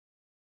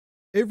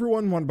Hey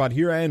everyone, Wanderbot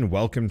here, and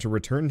welcome to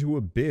Return to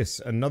Abyss,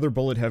 another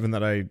bullet heaven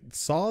that I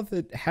saw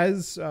that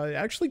has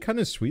actually kind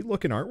of sweet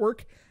looking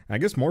artwork, and I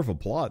guess more of a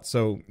plot.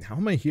 So how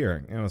am I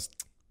here? You know,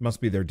 must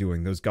be their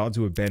doing, those gods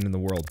who abandoned the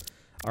world.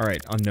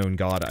 Alright, unknown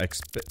god,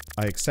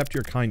 I accept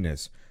your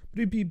kindness, but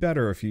it'd be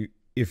better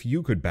if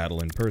you could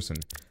battle in person.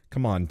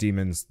 Come on,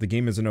 demons, the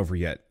game isn't over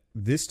yet.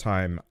 This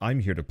time, I'm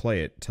here to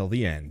play it till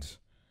the end.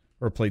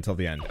 Or play till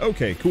the end.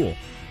 Okay, cool.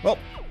 Well,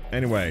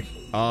 anyway,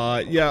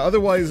 yeah,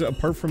 otherwise,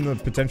 apart from the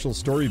potential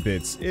story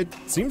bits, it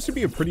seems to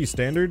be a pretty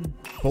standard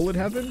bullet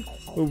heaven.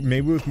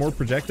 Maybe with more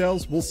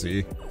projectiles? We'll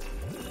see.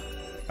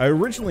 I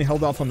originally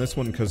held off on this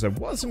one because I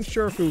wasn't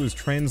sure if it was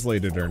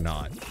translated or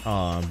not.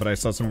 But I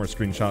saw some more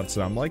screenshots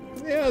and I'm like,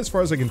 yeah, as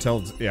far as I can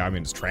tell, yeah, I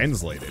mean, it's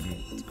translated.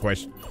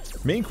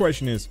 Main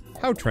question is,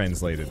 how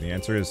translated? The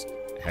answer is,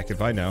 heck if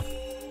I know.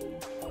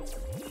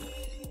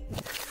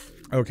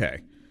 Okay.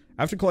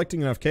 After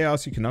collecting enough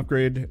chaos, you can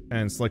upgrade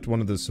and select one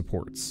of the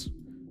supports.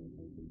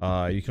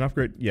 You can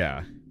upgrade,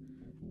 yeah.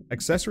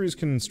 Accessories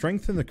can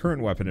strengthen the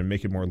current weapon and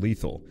make it more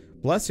lethal.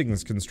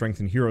 Blessings can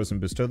strengthen heroes and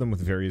bestow them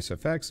with various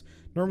effects.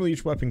 Normally,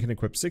 each weapon can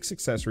equip 6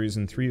 accessories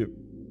and 3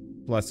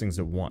 blessings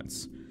at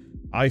once.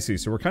 I see,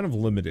 so we're kind of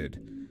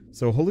limited.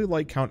 So, Holy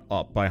Light count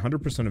up by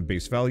 100% of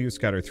base value.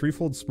 Scatter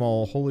threefold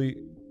small holy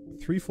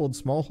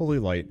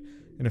light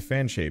in a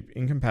fan shape,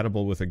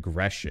 incompatible with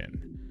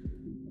aggression.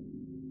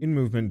 In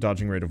movement,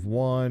 dodging rate of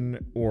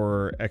 1,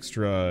 or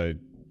extra...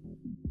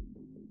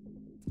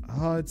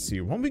 let's see,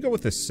 why don't we go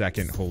with the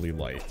second Holy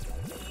Light?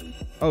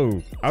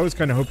 Oh, I was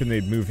kind of hoping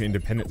they'd move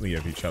independently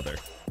of each other.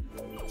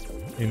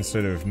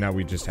 Instead of, now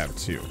we just have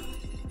 2.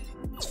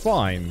 It's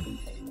fine.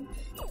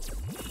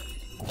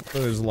 But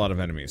there's a lot of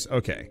enemies.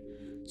 Okay.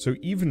 So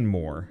even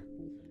more.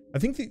 I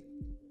think the...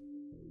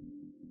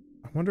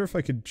 I wonder if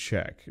I could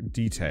check.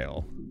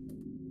 Detail.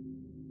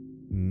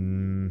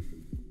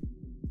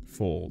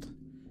 Fold.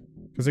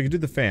 Because I could do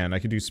the fan, I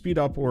could do speed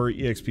up or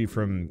EXP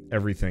from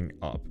everything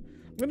up.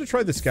 I'm going to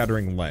try the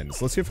scattering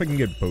lens. Let's see if I can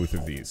get both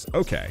of these.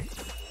 Okay.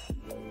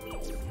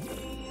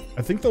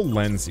 I think the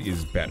lens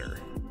is better.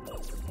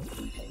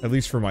 At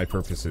least for my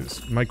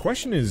purposes. My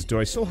question is, do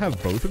I still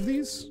have both of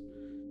these?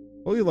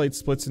 Holy Light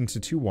splits into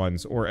 2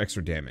 ones or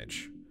extra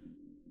damage.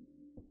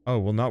 Oh,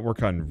 will not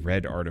work on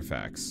red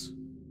artifacts.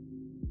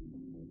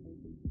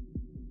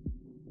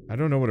 I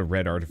don't know what a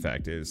red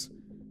artifact is.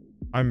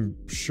 I'm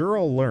sure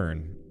I'll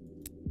learn.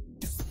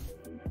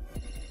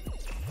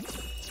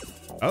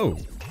 Oh.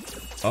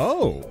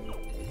 Oh.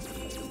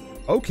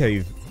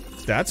 Okay,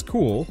 that's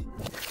cool.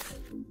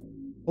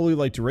 Holy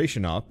Light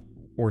duration up,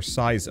 or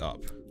size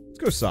up. Let's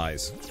go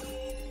size.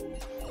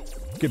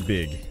 Get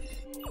big.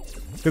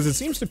 Because it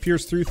seems to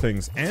pierce through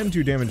things and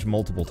do damage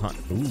multiple times.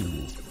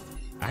 Ooh.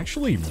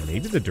 Actually,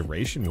 maybe the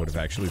duration would have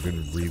actually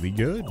been really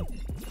good.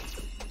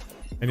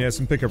 And yeah,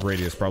 some pickup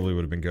radius probably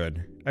would have been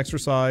good. Extra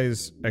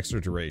size,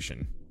 extra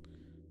duration.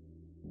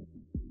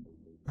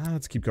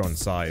 Let's keep going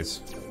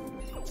size.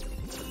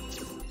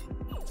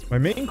 My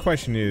main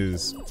question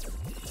is,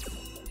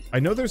 I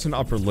know there's an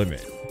upper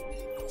limit.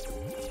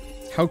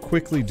 How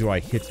quickly do I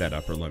hit that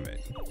upper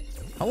limit?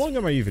 How long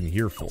am I even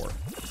here for?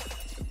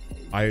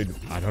 I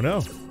don't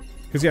know.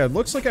 Because yeah, it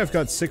looks like I've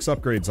got 6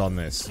 upgrades on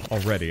this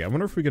already. I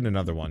wonder if we get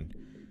another one.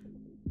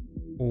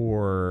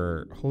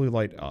 Or Holy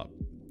Light up.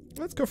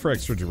 Let's go for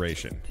extra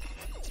duration.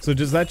 So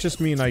does that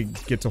just mean I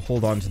get to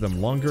hold on to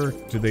them longer?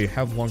 Do they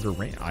have longer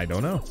range? I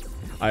don't know.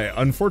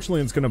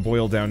 Unfortunately, it's going to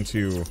boil down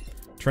to...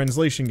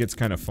 Translation gets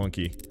kind of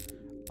funky.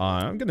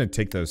 I'm gonna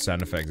take those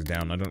sound effects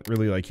down. I don't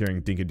really like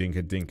hearing dinka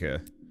dinka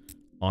dinka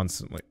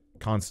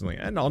constantly.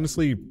 And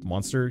honestly,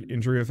 monster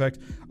injury effect.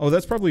 Oh,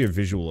 that's probably a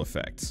visual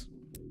effect.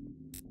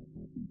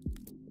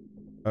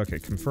 Okay,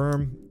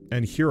 confirm.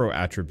 And hero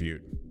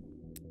attribute.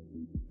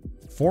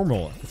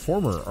 Former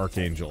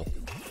Archangel.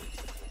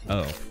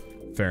 Oh,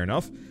 fair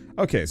enough.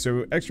 Okay,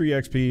 so extra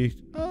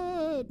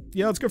EXP.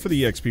 Yeah, let's go for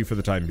the EXP for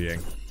the time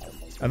being.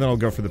 And then I'll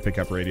go for the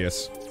pickup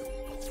radius.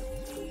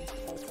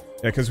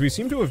 Yeah, because we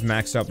seem to have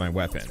maxed out my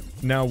weapon.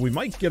 Now, we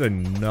might get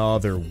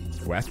another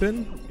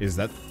weapon?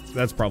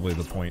 That's probably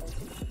the point.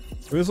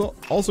 We've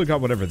also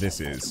got whatever this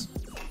is.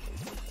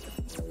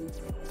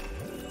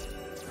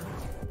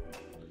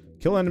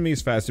 Kill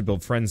enemies fast to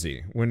build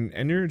frenzy. When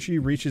energy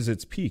reaches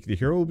its peak, the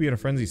hero will be in a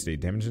frenzy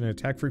state. Damage and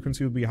attack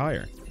frequency will be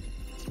higher.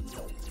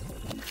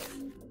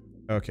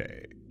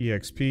 Okay,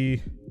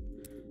 EXP.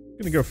 I'm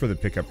gonna go for the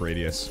pickup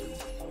radius.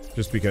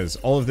 Just because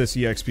all of this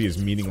EXP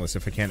is meaningless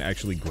if I can't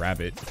actually grab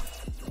it.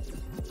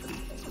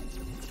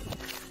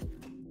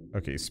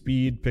 Okay,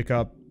 speed,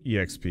 pickup,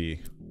 EXP.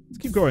 Let's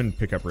keep going,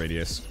 pickup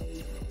radius.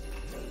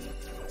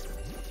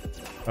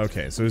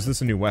 Okay, so is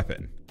this a new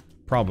weapon?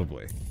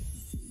 Probably.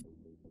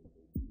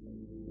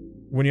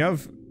 When you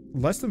have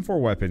less than 4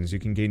 weapons, you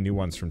can gain new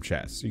ones from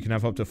chests. You can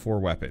have up to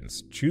 4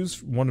 weapons.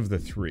 Choose one of the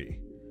 3.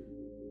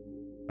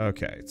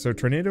 Okay, so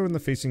tornado in the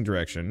facing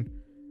direction.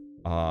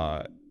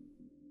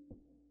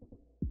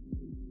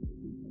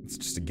 It's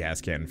just a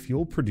gas can.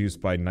 Fuel produced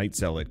by Night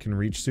Zealot can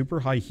reach super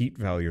high heat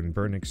value and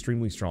burn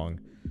extremely strong.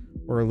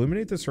 Or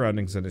illuminate the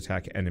surroundings and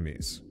attack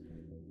enemies.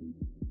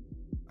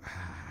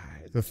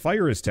 The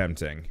fire is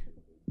tempting.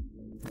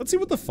 Let's see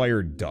what the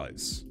fire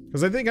does.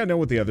 Because I think I know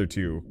what the other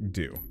two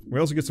do. We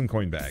also get some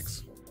coin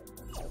bags.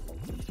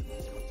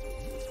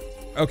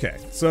 Okay,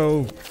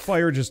 so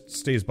fire just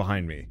stays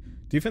behind me.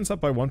 Defense up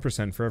by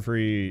 1% for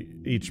every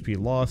HP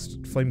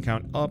lost. Flame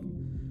count up.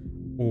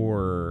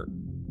 Or...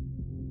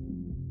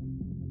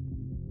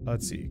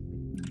 let's see.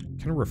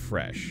 Kind of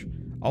refresh.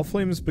 All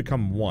flames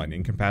become 1,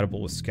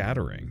 incompatible with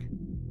scattering.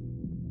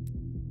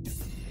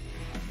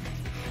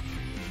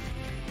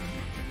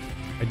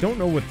 I don't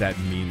know what that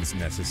means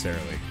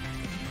necessarily.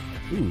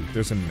 Ooh,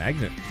 there's a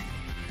magnet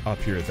up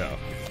here though.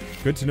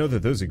 Good to know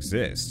that those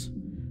exist.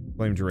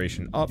 Flame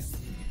duration up.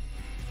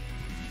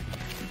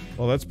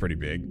 Well, that's pretty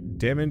big.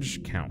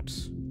 Damage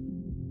count.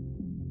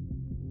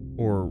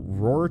 Or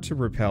roar to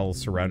repel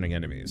surrounding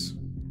enemies.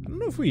 I don't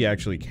know if we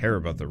actually care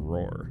about the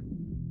roar.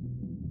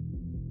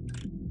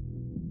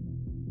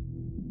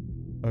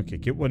 Okay,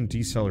 get 1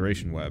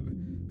 deceleration web.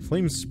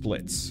 Flame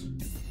splits.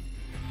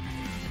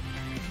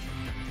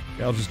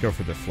 Yeah, I'll just go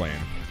for the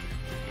flame.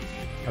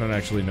 I don't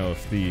actually know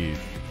if the...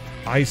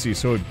 I see,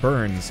 so it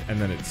burns, and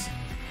then it's...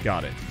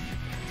 got it.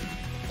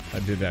 I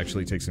did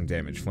actually take some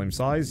damage. Flame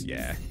size?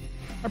 Yeah.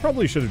 I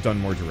probably should have done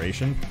more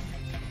duration.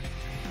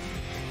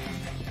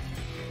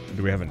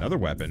 Do we have another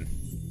weapon?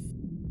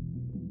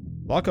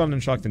 Lock on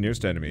and shock the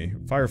nearest enemy.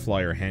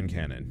 Firefly or hand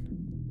cannon.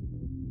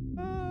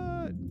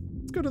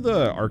 Let's go to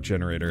the arc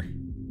generator.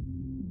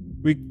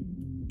 We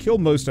kill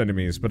most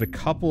enemies, but a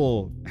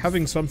couple...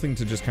 having something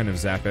to just kind of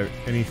zap out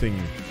anything...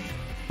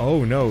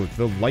 Oh no,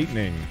 the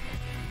lightning.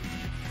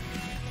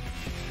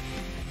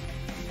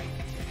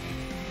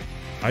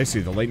 I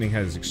see, the lightning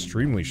has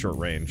extremely short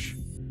range.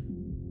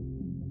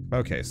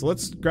 Okay, so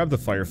let's grab the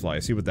firefly,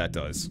 see what that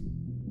does.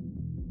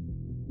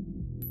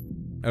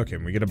 Okay,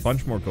 and we get a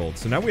bunch more gold.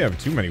 So now we have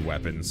too many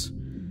weapons.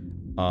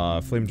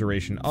 Flame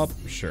duration up,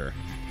 sure.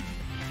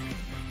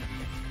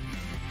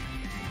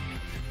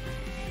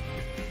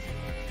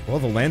 Well,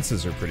 the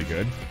lances are pretty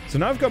good. So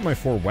now I've got my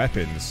 4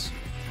 weapons.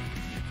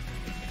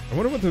 I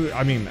wonder what the...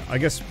 I mean, I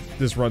guess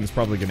this run's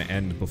probably going to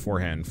end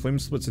beforehand. Flame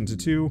splits into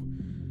 2.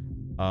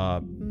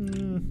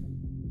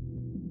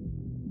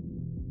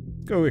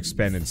 Go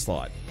expanded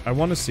slot. I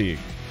want to see.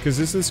 Because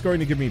is this going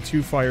to give me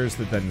 2 fires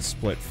that then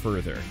split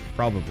further?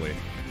 Probably.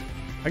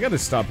 I gotta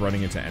stop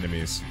running into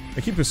enemies.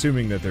 I keep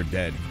assuming that they're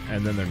dead,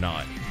 and then they're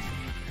not.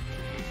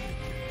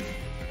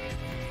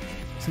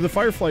 So the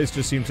fireflies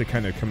just seem to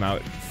kind of come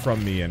out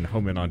from me and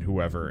home in on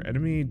whoever.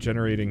 Enemy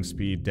generating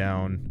speed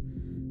down.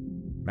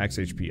 Max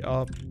HP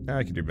up.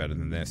 I can do better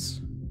than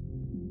this.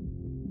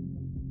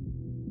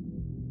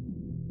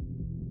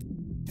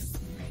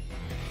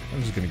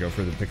 I'm just gonna go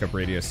for the pickup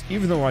radius,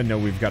 even though I know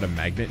we've got a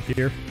magnet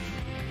here.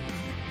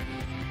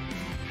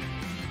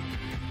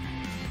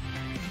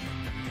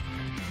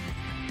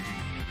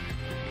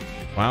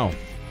 Wow.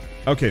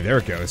 Okay, there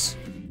it goes.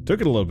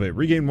 Took it a little bit.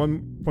 Regain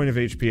 1 point of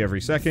HP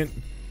every second.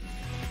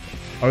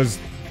 I was,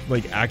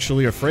 like,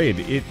 actually afraid.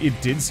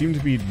 It did seem to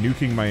be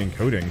nuking my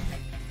encoding.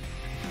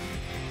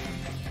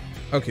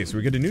 Okay, so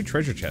we get a new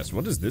treasure chest.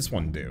 What does this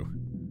one do?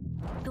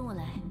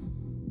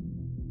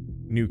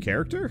 New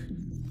character?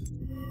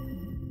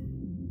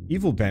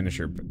 Evil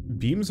Banisher.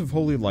 Beams of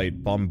holy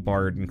light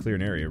bombard and clear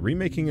an area.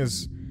 Remaking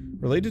is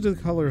related to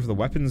the color of the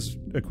weapon's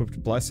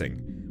equipped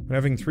blessing. When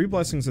having 3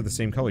 blessings of the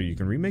same color, you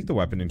can remake the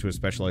weapon into a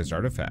specialized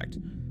artifact.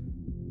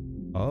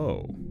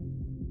 Oh.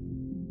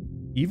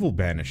 Evil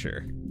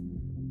Banisher.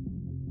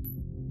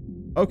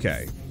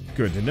 Okay,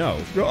 good to know.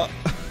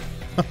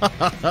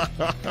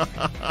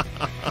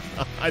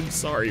 I'm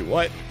sorry,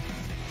 what?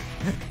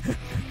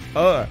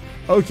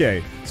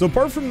 Okay, so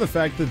apart from the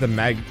fact that the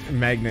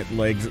magnet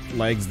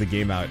lags the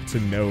game out to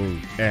no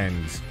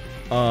end,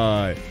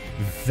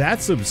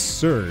 that's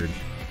absurd.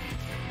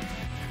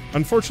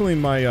 Unfortunately,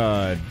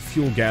 my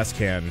fuel gas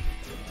can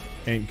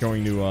ain't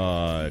going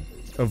to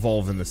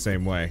evolve in the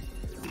same way.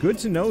 Good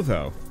to know,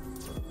 though.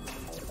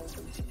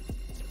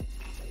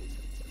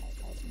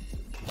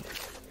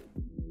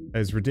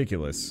 It's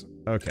ridiculous.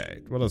 Okay,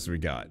 what else do we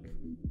got?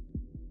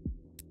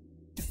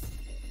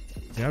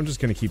 Yeah, I'm just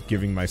gonna keep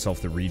giving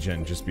myself the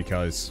regen just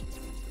because.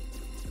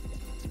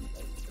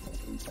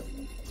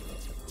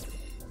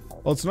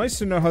 Well, it's nice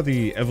to know how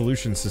the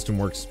evolution system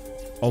works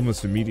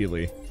almost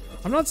immediately.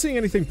 I'm not seeing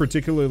anything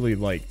particularly,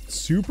 like,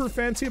 super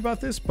fancy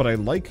about this, but I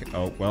like...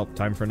 Oh, well,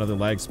 time for another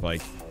lag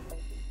spike.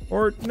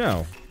 Or,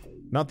 no.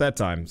 Not that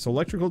time. So,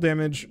 electrical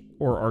damage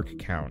or arc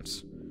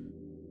count.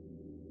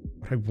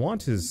 What I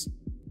want is...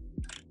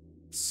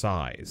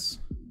 size.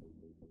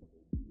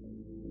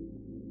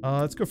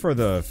 Let's go for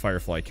the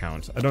firefly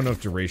count. I don't know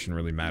if duration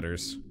really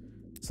matters.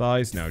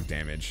 Size? No.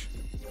 Damage.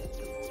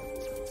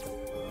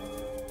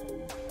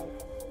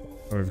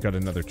 Oh, we've got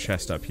another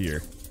chest up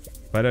here.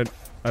 But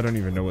I don't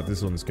even know what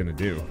this one's gonna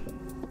do.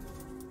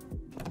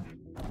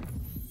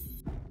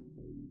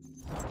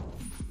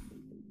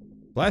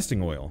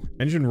 Blasting oil.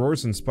 Engine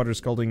roars and sputters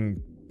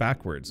scalding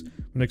backwards.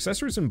 When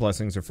accessories and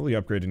blessings are fully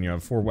upgraded and you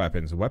have 4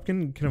 weapons, a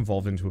weapon can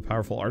evolve into a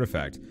powerful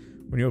artifact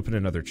when you open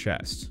another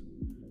chest.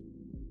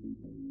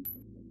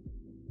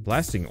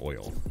 Blasting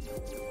oil.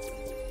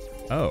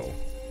 Oh.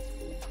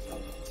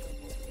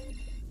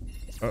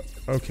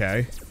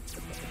 Okay.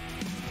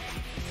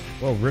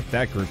 Well, rip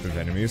that group of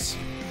enemies.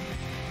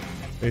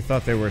 They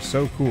thought they were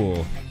so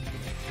cool.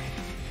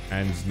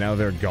 And now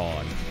they're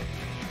gone.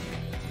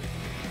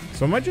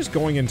 So am I just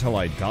going until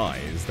I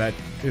die?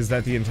 Is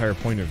that the entire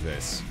point of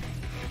this?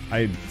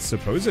 I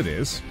suppose it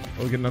is.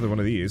 We'll get another one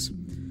of these.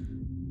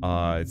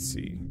 Let's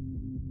see.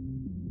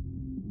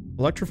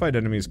 Electrified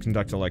enemies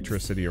conduct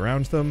electricity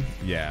around them.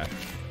 Yeah.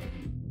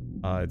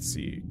 Let's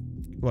see.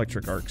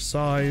 Electric arc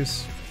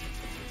size.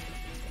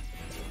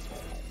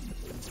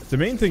 The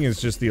main thing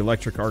is just the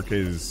electric arc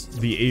is...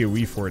 the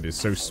AoE for it is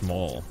so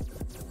small.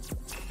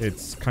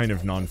 It's kind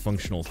of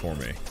non-functional for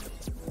me.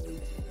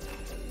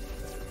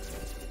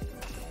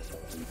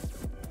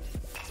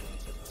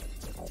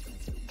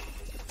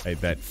 Hey,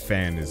 that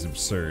fan is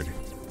absurd.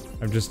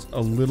 I'm just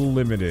a little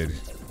limited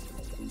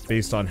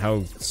based on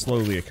how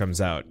slowly it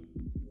comes out.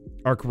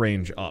 Arc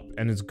range up,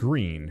 and it's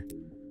green.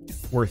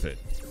 Worth it.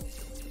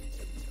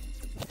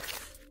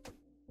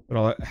 But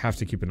I'll have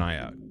to keep an eye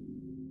out.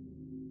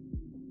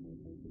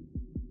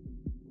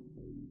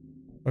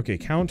 Okay,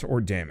 count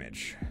or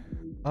damage.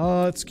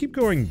 Let's keep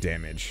going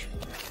damage.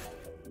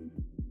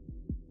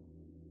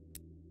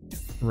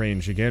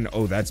 Range again.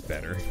 Oh, that's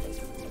better.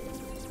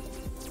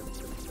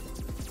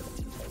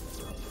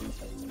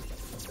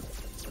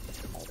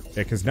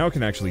 Yeah, because now it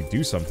can actually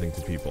do something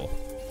to people.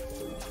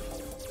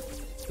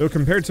 Though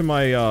compared to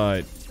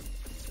my,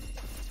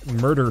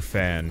 murder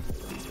fan,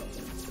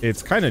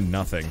 it's kind of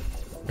nothing.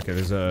 Okay,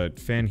 there's a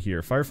fan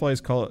here. Fireflies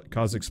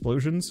cause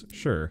explosions?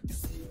 Sure.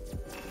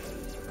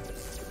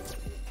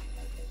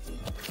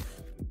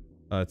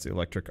 Let's see,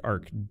 electric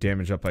arc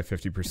damage up by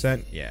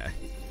 50%. Yeah.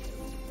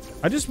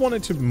 I just want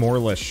it to more or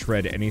less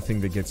shred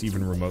anything that gets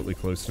even remotely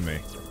close to me.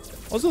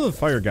 Also, the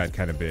fire got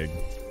kind of big.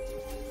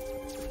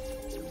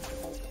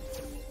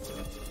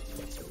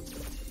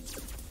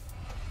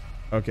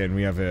 Okay, and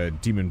we have a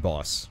demon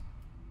boss.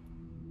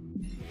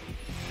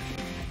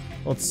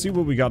 Let's see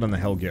what we got on the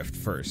Hell Gift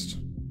first.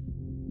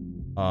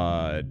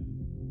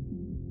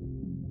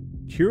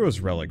 Hero's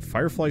Relic.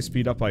 Firefly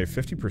speed up by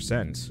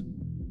 50%.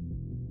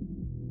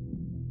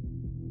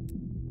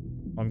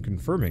 I'm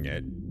confirming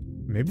it.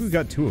 Maybe we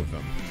got 2 of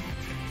them.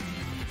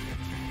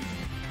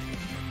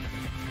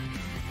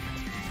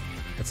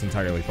 That's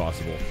entirely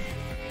possible.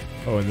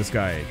 Oh, and this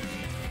guy...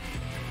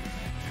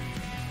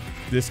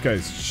 this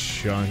guy's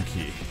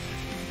chunky.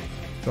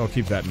 So I'll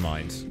keep that in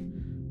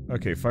mind.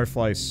 Okay,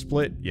 Firefly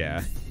split,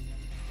 yeah.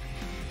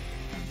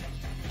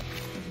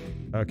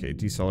 Okay,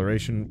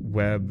 deceleration,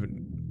 web...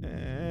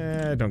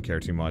 I don't care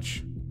too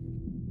much.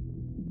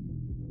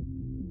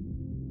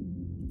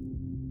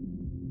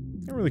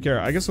 I don't really care.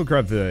 I guess I'll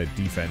grab the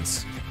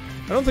defense.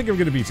 I don't think I'm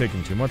going to be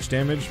taking too much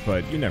damage,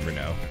 but you never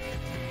know.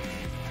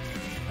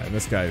 And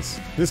this guy's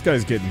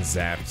getting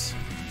zapped.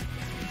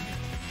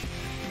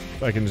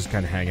 So I can just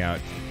kind of hang out.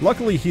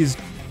 Luckily, his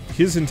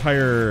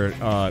entire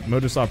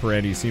modus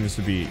operandi seems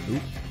to be...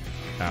 Oop.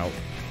 Ow.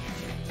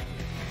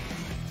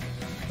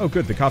 Oh,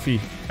 good. The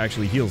coffee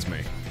actually heals me.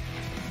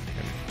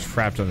 I'm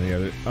trapped on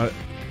the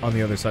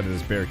other side of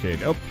this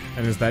barricade. Oh,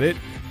 and is that it?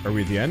 Are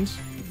we at the end?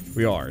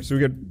 We are. So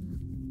we get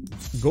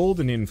gold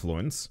and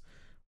influence.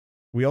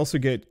 We also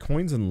get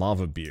coins and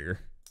lava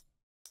beer.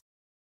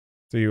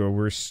 So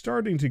we're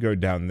starting to go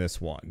down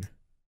this one.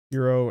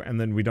 Hero, and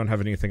then we don't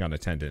have anything on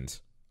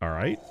attendant.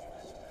 Alright.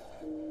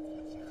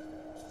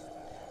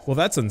 Well,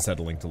 that's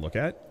unsettling to look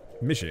at.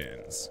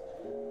 Missions.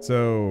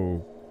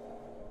 So...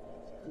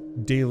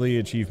 daily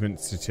achievement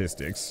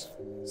statistics.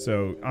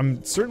 So,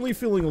 I'm certainly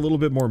feeling a little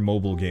bit more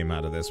mobile game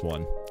out of this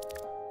one.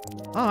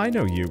 Ah, I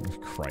know you.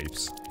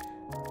 Cripes.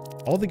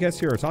 All the guests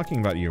here are talking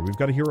about you. We've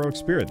got a heroic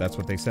spirit, that's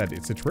what they said.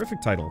 It's a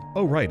terrific title.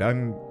 Oh, right,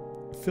 I'm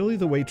Philly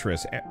the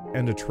waitress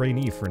and a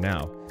trainee for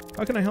now.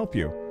 How can I help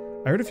you?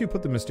 I heard if you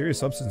put the mysterious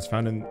substance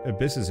found in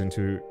abysses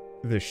into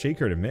the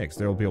shaker to mix,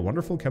 there will be a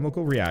wonderful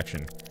chemical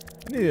reaction.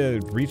 I need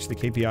to reach the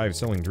KPI of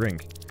selling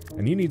drink.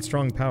 And you need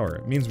strong power.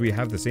 It means we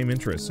have the same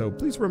interests, so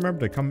please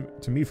remember to come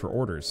to me for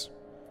orders.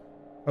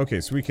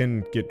 Okay, so we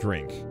can get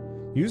drink.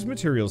 Use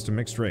materials to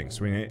mix drinks.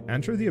 When you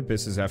enter the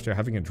abysses after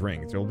having a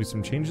drink, there will be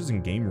some changes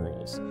in game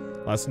rules.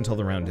 Last until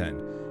the round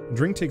end. A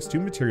drink takes 2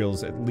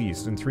 materials at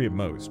least, and 3 at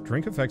most.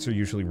 Drink effects are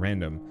usually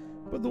random,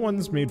 but the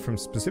ones made from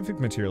specific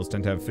materials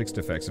tend to have fixed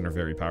effects and are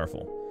very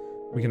powerful.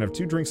 We can have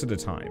 2 drinks at a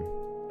time.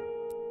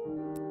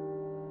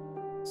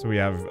 So we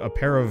have a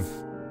pair of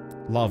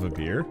lava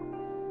beer.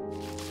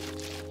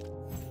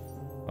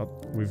 Oh,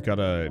 we've got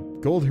a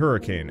gold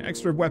hurricane,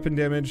 extra weapon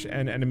damage,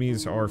 and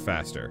enemies are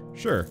faster.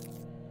 Sure.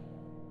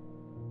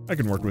 I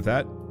can work with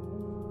that.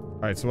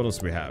 Alright, so what else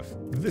do we have?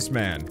 This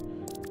man.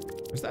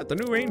 Is that the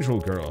new angel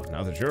girl?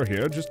 Now that you're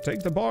here, just take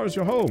the bar as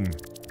your home.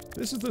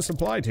 This is the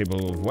supply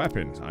table of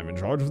weapons. I'm in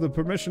charge of the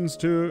permissions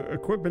to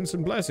equipments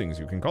and blessings.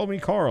 You can call me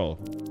Carl.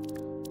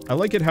 I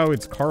like it how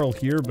it's Carl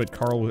here, but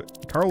Carl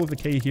with a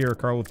K here,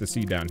 Carl with the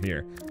C down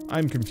here.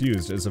 I'm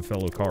confused as a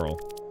fellow Carl.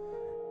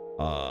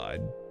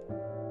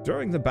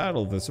 During the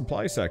battle, the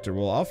supply sector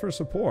will offer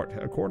support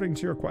according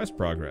to your quest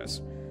progress.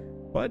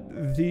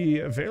 But the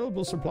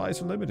available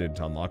supplies are limited.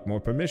 To unlock more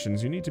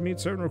permissions, you need to meet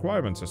certain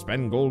requirements or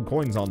spend gold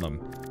coins on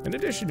them. In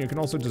addition, you can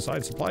also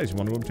decide supplies you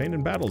want to obtain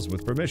in battles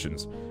with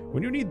permissions.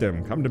 When you need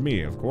them, come to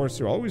me. Of course,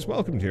 you're always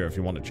welcomed here if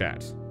you want to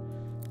chat.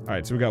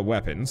 Alright, so we got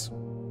weapons.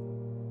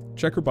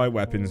 Check or buy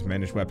weapons,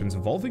 manage weapons,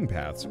 evolving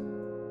paths,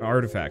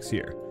 artifacts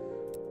here.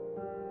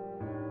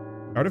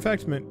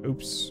 Artifact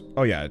oops.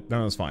 Oh yeah,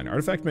 no, that's fine.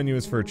 Artifact menu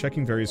is for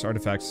checking various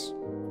artifacts.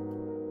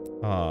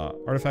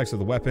 Artifacts of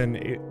the weapon,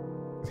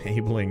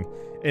 enabling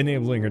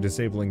or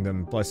disabling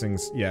them.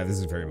 Blessings, yeah, this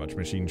is very much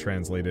machine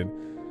translated.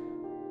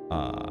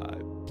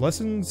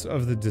 Blessings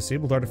of the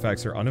disabled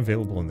artifacts are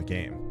unavailable in the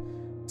game.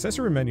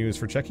 Accessory menu is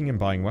for checking and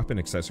buying weapon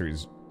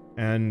accessories,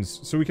 and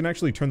so we can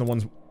actually turn the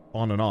ones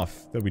on and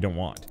off that we don't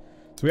want.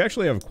 So we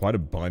actually have quite a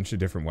bunch of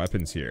different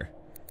weapons here.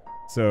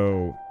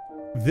 So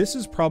this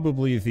is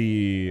probably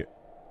the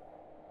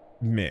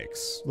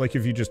mix. Like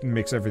if you just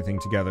mix everything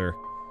together,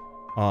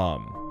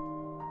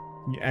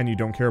 and you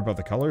don't care about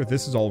the color,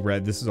 this is all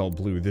red, this is all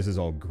blue, this is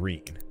all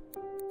green.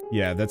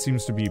 Yeah, that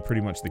seems to be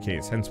pretty much the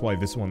case, hence why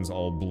this one's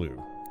all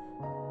blue.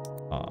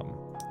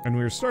 And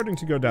we're starting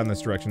to go down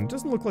this direction. It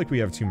doesn't look like we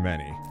have too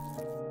many.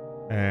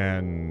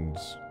 And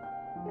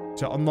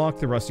to unlock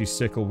the Rusty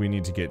Sickle, we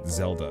need to get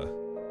Zelda.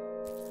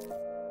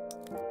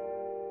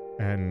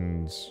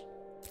 And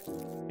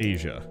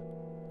Asia.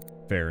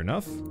 Fair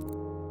enough.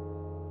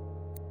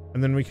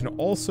 And then we can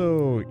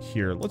also,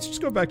 here, let's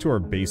just go back to our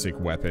basic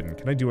weapon.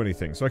 Can I do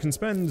anything? So I can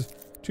spend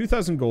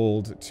 2,000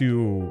 gold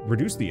to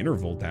reduce the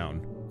interval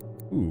down.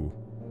 Ooh.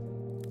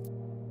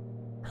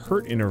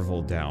 Hurt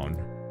interval down.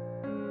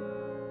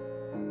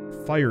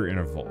 Fire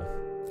interval.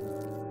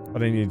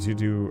 But I need to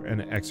do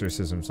an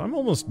exorcism, so I'm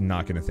almost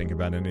not going to think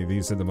about any of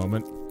these at the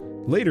moment.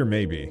 Later,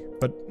 maybe,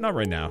 but not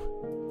right now.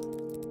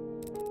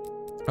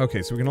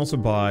 Okay, so we can also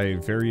buy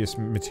various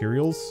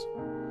materials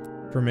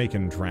for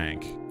making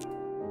drank.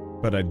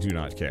 But I do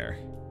not care.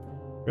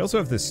 We also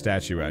have this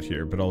statue out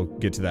here, but I'll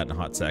get to that in a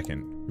hot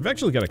second. We've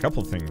actually got a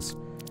couple things.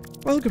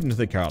 Welcome to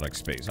the chaotic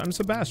space. I'm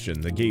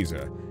Sebastian, the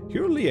Gazer,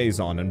 your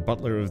liaison and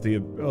butler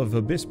of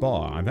Abyss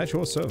Bar. I'm at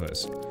your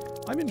service.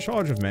 I'm in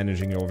charge of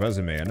managing your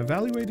resume and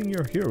evaluating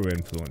your hero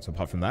influence.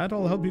 Apart from that,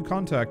 I'll help you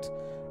contact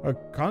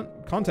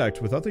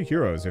with other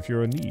heroes if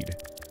you're in need.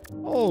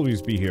 I'll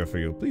always be here for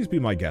you. Please be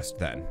my guest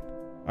then.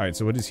 Alright,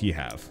 so what does he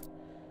have?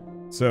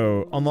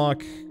 So,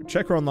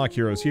 check or unlock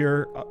heroes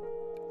here.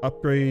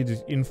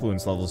 Upgrade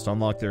influence levels to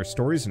unlock their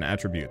stories and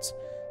attributes.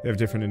 They have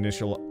different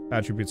initial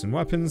attributes and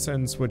weapons,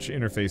 and switch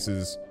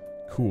interfaces.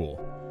 Cool.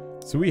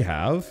 So we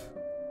have...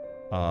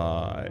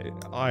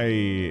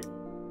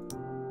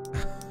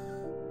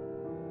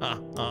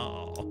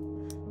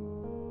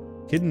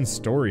 Hidden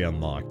story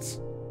unlocked.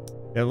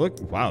 Yeah,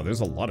 look, wow,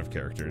 there's a lot of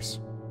characters.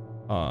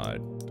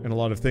 And a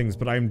lot of things,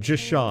 but I'm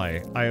just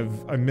shy.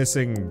 I'm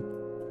missing...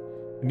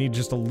 I need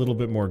just a little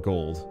bit more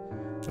gold.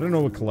 I don't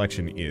know what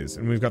collection is,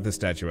 and we've got the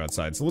statue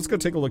outside, so let's go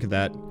take a look at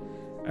that,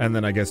 and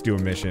then I guess do a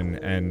mission,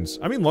 and...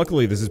 I mean,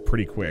 luckily this is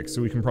pretty quick,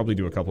 so we can probably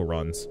do a couple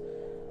runs.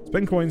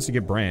 Spend coins to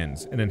get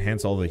brands, and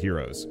enhance all the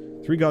heroes.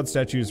 3 god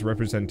statues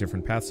represent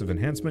different paths of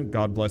enhancement.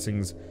 God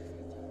blessings...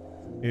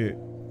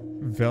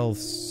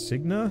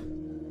 Velsigna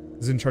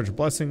is in charge of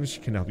blessings.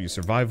 She can help you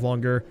survive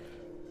longer.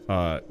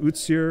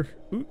 Utstier?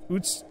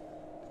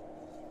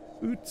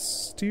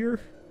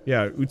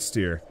 Yeah,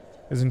 Utstier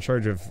is in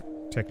charge of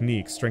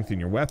technique, strengthen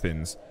your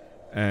weapons.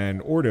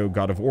 And Ordo,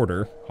 god of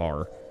order,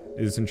 Har,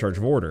 is in charge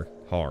of order,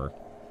 Har.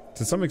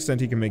 To some extent,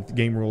 he can make the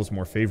game rules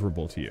more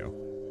favorable to you.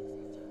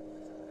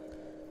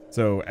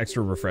 So,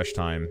 extra refresh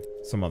time,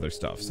 some other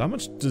stuff. So how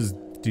much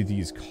do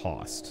these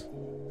cost?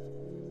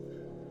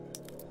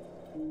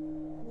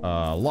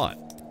 A lot.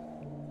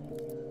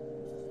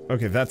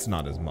 Okay, that's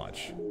not as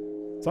much.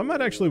 So I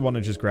might actually want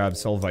to just grab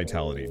Cell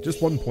Vitality.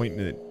 Just 1 point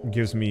that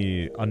gives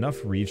me enough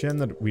regen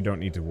that we don't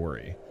need to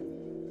worry.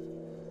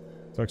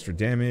 So extra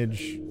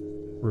damage.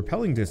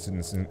 Repelling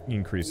distance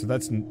increase, so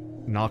that's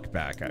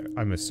knockback,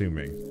 I'm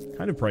assuming.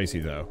 Kind of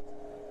pricey, though.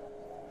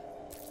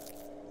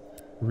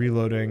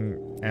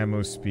 Reloading,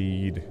 ammo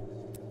speed,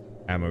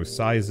 ammo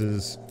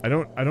sizes. I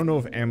don't know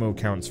if ammo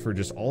counts for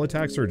just all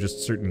attacks or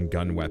just certain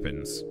gun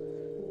weapons.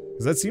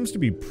 Because that seems to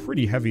be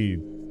pretty heavy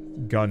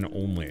gun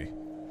only.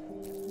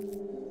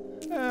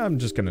 I'm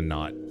just gonna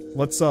not.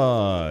 Let's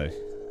go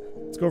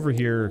over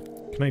here.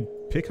 Can I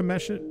pick a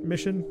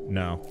mission?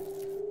 No.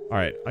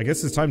 Alright, I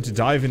guess it's time to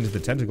dive into the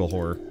tentacle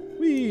horror.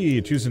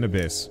 Whee! Choose an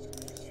abyss.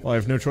 Well, I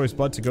have no choice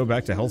but to go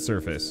back to Hell's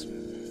Surface.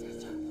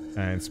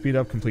 And speed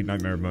up, complete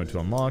nightmare mode to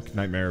unlock.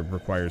 Nightmare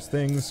requires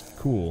things.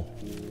 Cool.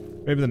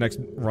 Maybe the next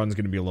run's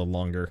gonna be a little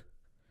longer.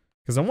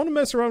 Because I want to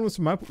mess around with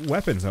some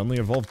weapons. I only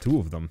evolved 2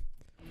 of them.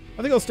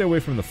 I think I'll stay away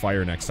from the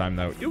fire next time,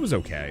 though. It was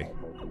okay.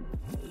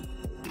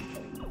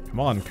 Come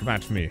on, come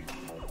at me.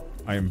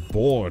 I am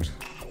bored.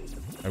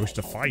 I wish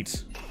to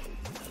fight.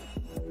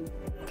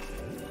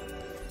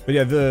 But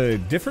yeah,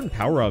 the different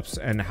power-ups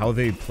and how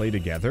they play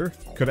together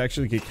could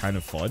actually get kind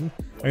of fun.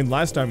 I mean,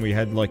 last time we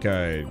had like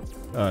a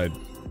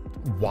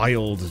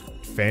wild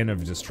fan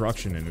of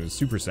destruction and it was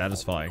super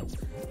satisfying.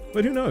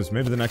 But who knows?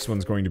 Maybe the next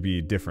one's going to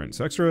be different.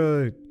 So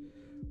extra...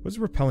 What's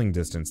repelling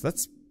distance?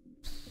 That's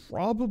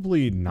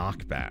probably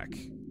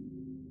knockback.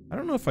 I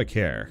don't know if I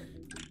care.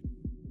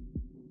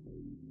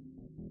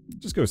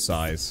 Just go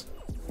size.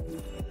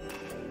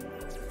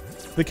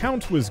 The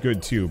count was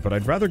good too, but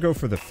I'd rather go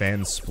for the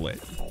fan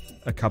split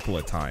a couple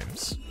of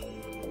times.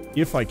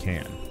 If I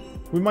can.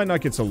 We might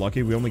not get so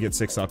lucky. We only get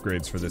 6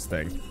 upgrades for this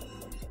thing.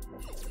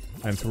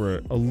 And so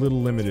we're a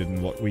little limited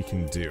in what we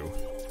can do.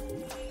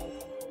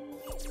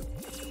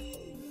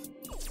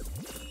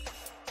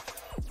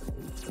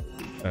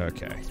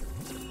 Okay.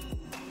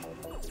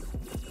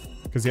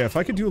 Because, yeah, if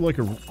I could do, like,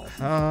 a...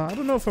 I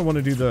don't know if I want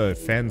to do the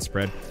fan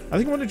spread. I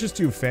think I want to just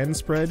do fan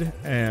spread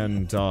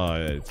and,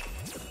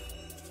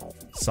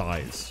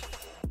 size.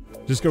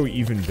 Just go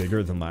even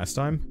bigger than last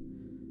time.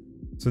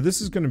 So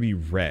this is going to be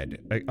red.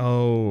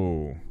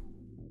 Oh.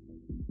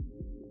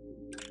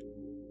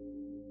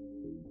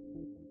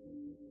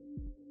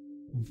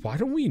 Why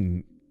don't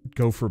we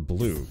go for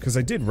blue? Because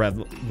I did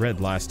red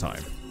last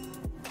time.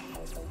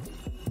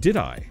 Did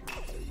I?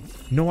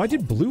 No, I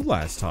did blue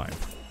last time.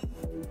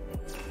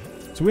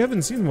 So we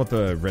haven't seen what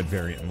the red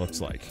variant looks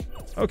like.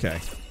 Okay.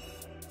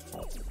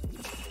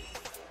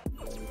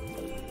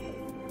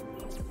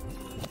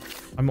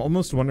 I'm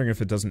almost wondering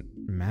if it doesn't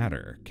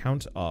matter.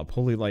 Count up,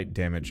 holy light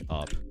damage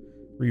up,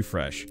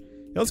 refresh. Yeah,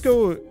 let's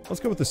go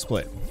with the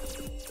split.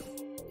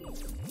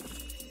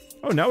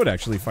 Oh, now it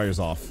actually fires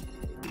off.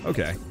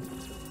 Okay.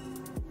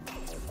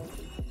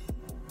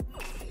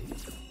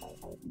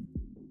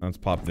 Let's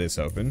pop this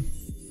open.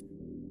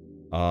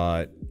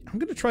 I'm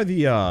gonna try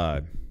the,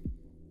 I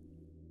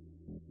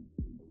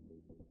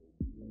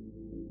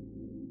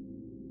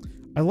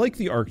like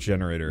the arc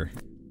generator.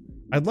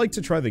 I'd like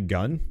to try the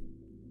gun.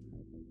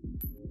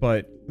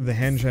 But the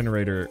hand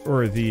generator,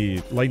 or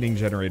the lightning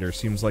generator,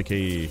 seems like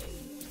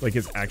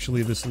it's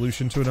actually the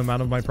solution to an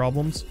amount of my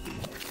problems.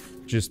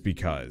 Just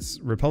because.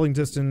 Repelling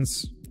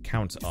distance,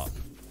 count up.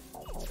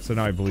 So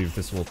now I believe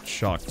this will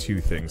shock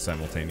 2 things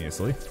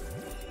simultaneously.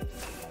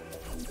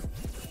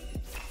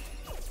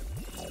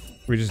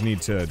 We just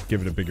need to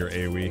give it a bigger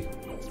AoE.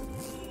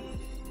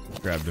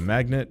 Grab the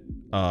magnet.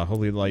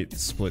 Holy light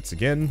splits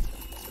again.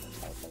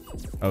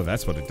 Oh,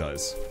 that's what it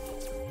does.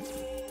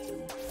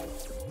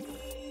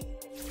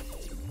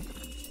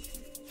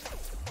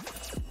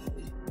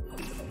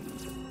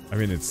 I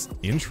mean, it's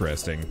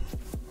interesting.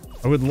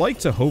 I would like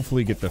to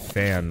hopefully get the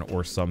fan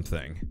or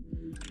something.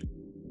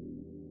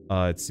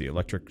 Let's see.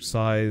 Electric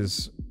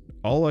size.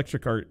 All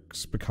electric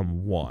arcs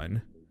become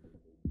 1.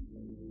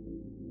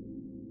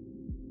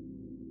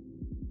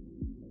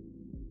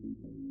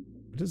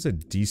 What is a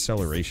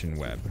deceleration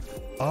web?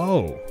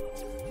 Oh!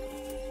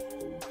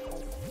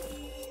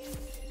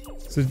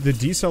 So the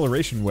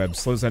deceleration web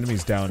slows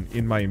enemies down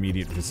in my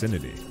immediate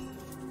vicinity.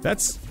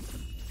 That's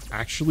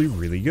actually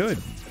really good.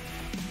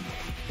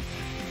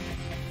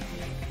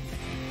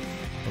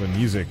 Well, the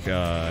music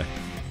got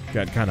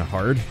kind of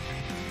hard.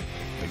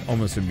 Like,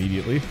 almost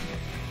immediately.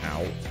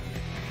 Ow.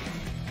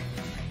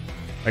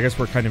 I guess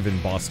we're kind of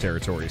in boss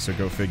territory, so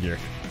go figure.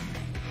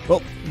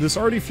 Well, this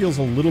already feels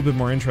a little bit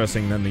more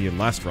interesting than the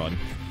last run.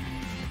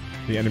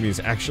 The enemies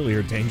actually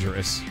are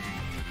dangerous.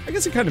 I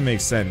guess it kind of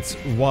makes sense.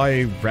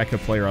 Why wreck a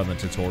player on the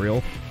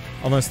tutorial?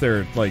 Unless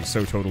they're, like,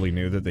 so totally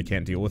new that they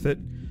can't deal with it.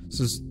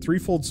 So it's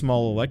 3-fold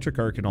small electric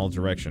arc in all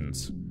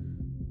directions.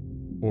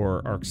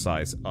 Or arc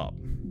size up.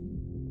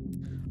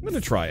 I'm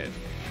gonna try it.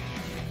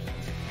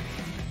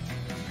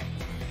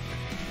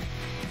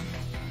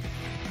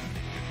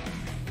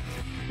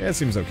 Yeah, it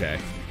seems okay.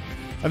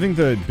 I think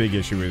the big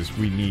issue is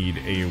we need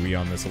AoE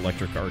on this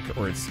electric arc,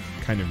 or it's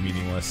kind of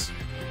meaningless.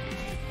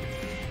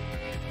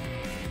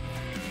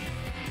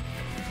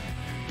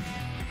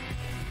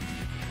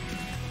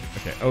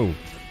 Okay, oh,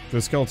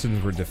 the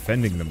skeletons were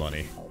defending the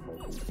money.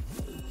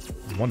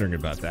 I was wondering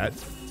about that.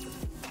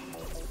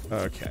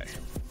 Okay.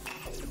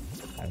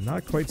 I'm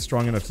not quite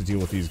strong enough to deal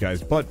with these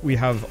guys, but we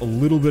have a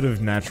little bit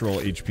of natural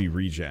HP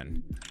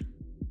regen.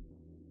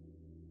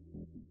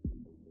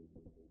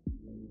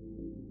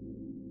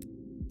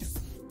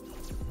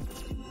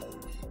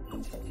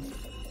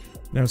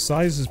 Now,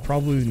 size is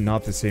probably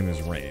not the same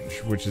as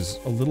range, which is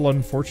a little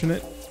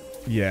unfortunate.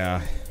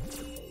 Yeah.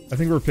 I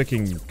think we're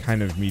picking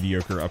kind of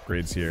mediocre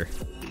upgrades here.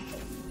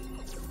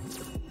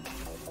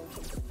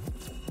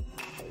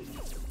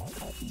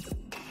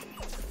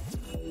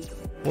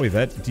 Boy,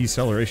 that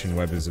deceleration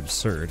web is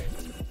absurd.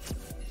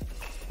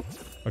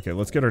 Okay,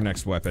 let's get our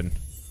next weapon.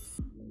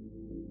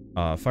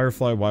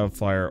 Firefly,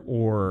 Wildfire,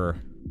 or...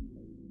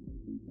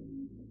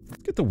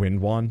 Let's get the Wind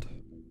Wand.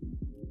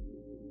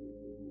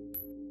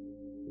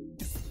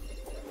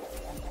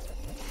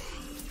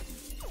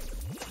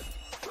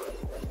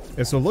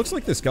 Yeah, so it looks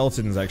like the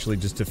skeletons actually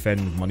just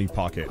defend money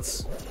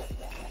pockets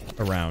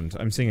around.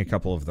 I'm seeing a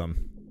couple of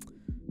them.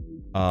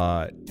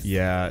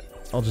 Yeah,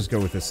 I'll just go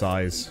with the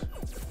size.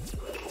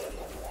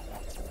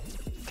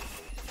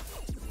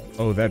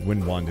 Oh, that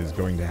Wind Wand is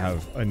going to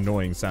have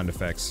annoying sound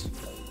effects.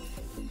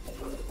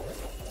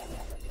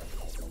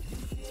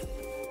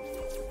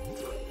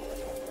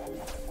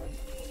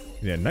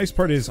 Yeah, nice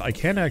part is I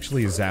can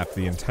actually zap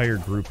the entire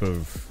group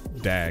of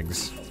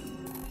dags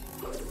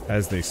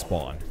as they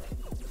spawn.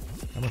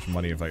 How much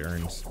money have I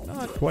earned?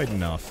 Not quite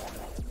enough.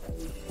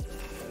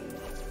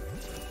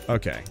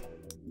 Okay.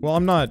 Well,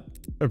 I'm not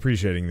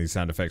appreciating these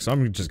sound effects, so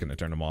I'm just gonna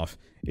turn them off.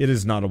 It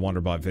is not a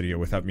Wanderbot video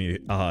without me,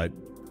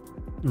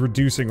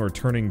 reducing or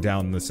turning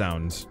down the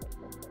sounds.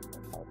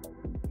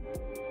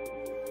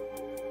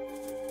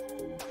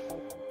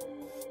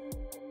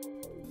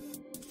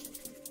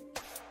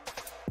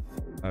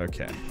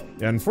 Okay.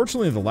 Yeah,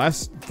 unfortunately, the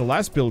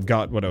last build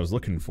got what I was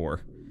looking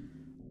for.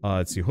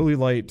 Let's see, Holy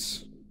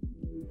Light.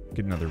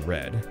 Get another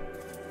red.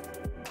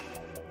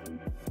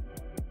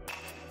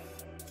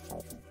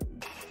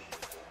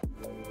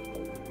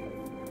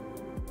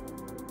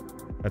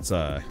 That's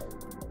oh,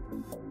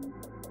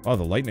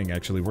 the lightning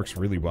actually works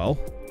really well.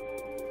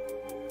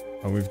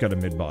 Oh, we've got a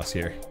mid boss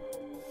here.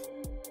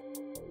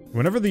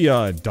 Whenever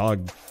the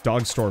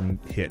dog storm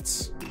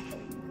hits,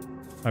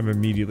 I'm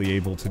immediately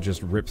able to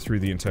just rip through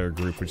the entire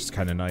group, which is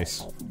kind of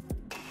nice.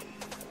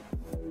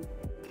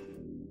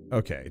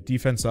 Okay,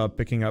 defense up,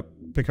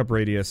 pickup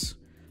radius.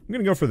 I'm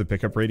gonna go for the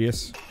pickup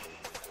radius.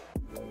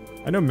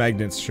 I know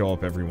magnets show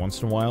up every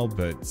once in a while,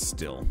 but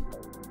still.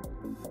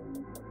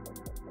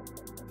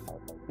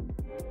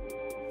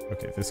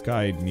 Okay, this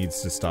guy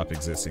needs to stop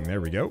existing.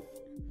 There we go.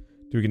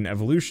 Do we get an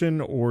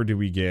evolution, or do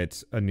we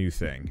get a new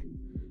thing?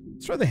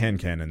 Let's try the hand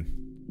cannon.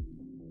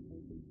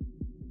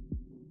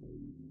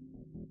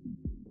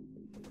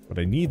 What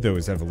I need, though,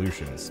 is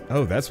evolutions.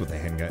 Oh, that's what the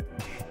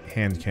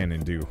hand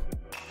cannon do.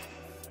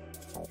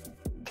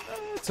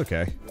 It's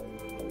okay.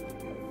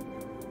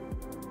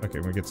 Okay,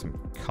 we get some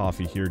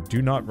coffee here.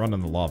 Do not run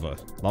on the lava.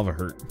 Lava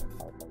hurt.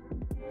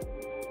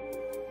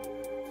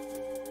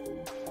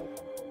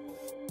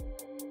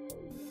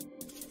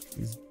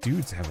 These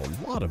dudes have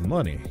a lot of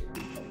money.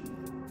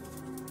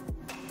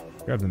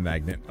 Grab the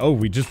magnet. Oh,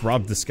 we just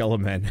robbed the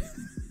Skelemen.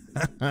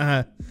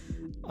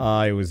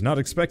 I was not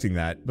expecting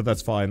that, but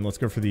that's fine. Let's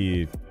go for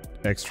the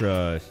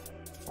extra...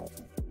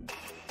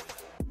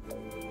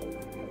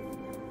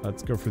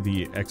 Let's go for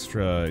the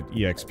extra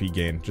EXP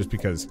gain, just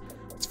because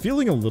it's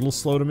feeling a little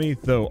slow to me,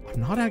 though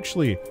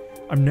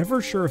I'm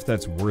never sure if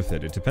that's worth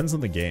it. It depends on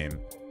the game.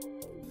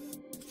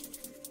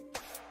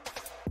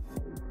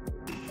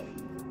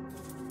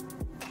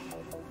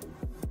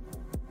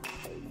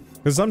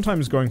 Because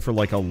sometimes going for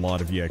like a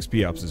lot of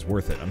EXP ups is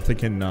worth it. I'm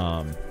thinking,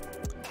 I'm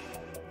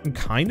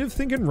kind of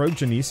thinking Rogue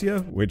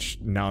Genesia, which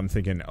now I'm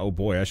thinking, oh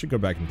boy, I should go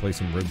back and play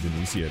some Rogue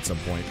Genesia at some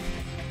point.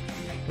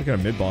 Look at a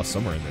mid-boss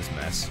somewhere in this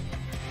mess.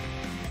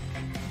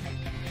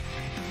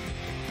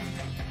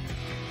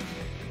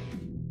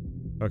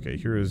 Okay,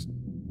 here is...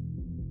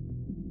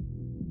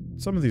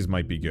 Some of these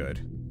might be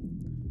good.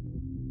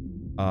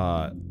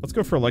 Let's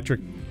go for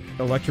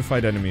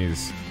electrified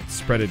enemies.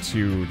 Spread it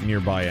to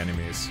nearby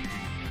enemies.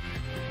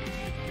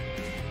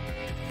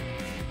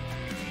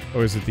 Oh,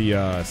 is it the,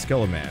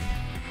 Skeleman?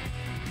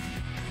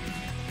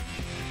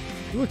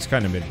 He looks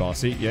kind of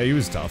mid-bossy. Yeah, he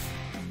was tough.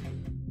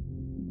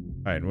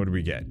 Alright, what do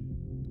we get?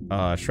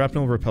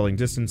 Shrapnel repelling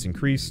distance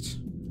increased.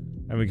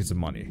 And we get some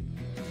money.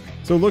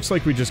 So it looks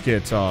like we just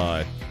get,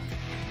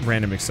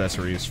 random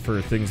accessories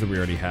for things that we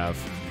already have.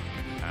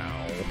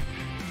 Ow.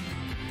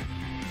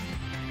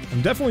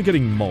 I'm definitely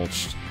getting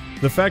mulched.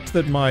 The fact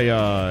that my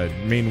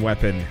main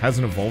weapon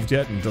hasn't evolved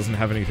yet and doesn't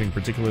have anything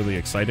particularly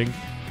exciting,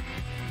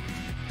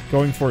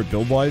 going for it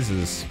build-wise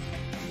is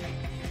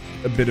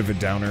a bit of a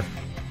downer.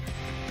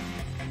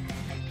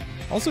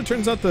 Also,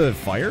 turns out the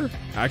fire,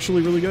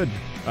 actually really good.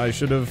 I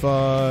should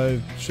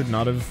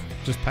not have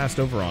just passed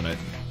over on it.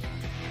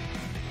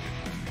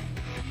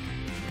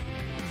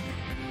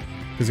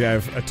 Because yeah, I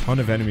have a ton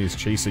of enemies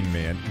chasing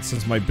me, and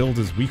since my build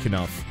is weak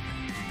enough,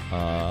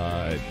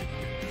 they're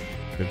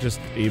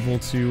just able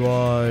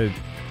to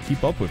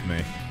keep up with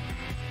me.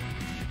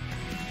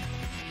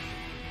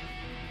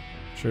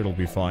 Sure, it'll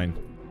be fine.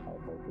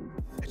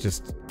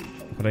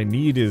 What I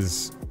need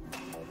is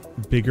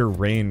bigger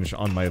range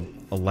on my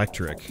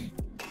electric.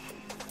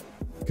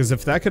 Because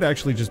if that could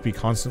actually just be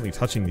constantly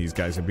touching these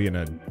guys, I'd be in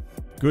a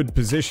good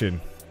position.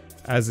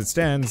 As it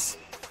stands,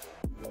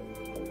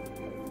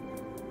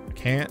 I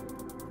can't.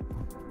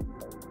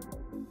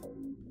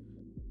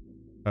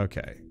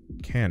 Okay,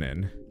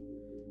 cannon.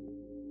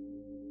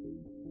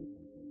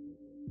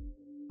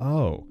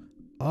 Oh.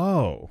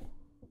 Oh.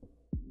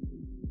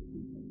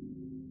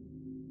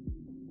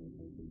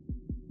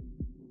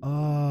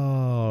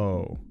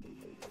 Oh.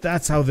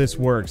 That's how this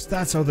works.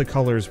 That's how the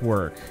colors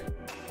work.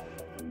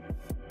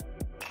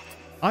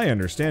 I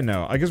understand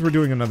now. I guess we're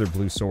doing another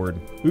blue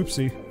sword.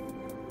 Oopsie.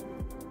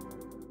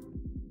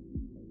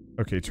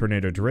 Okay,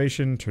 tornado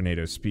duration,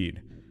 tornado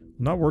speed.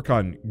 Will not work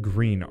on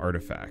green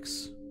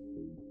artifacts.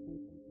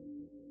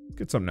 Let's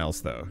get something else,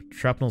 though.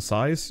 Shrapnel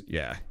size?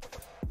 Yeah.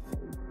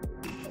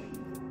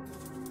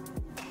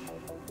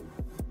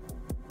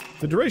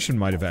 The duration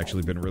might have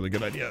actually been a really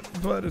good idea,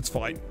 but it's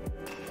fine.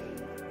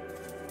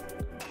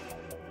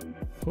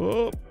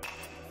 Oh.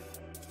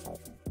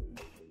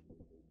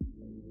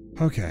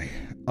 Okay.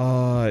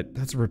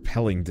 That's a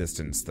repelling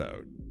distance,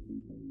 though.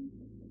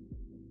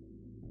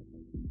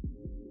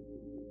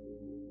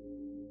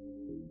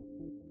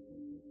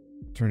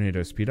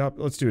 Tornado speed up.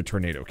 Let's do a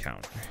tornado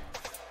count.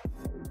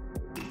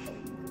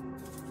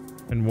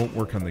 And won't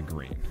work on the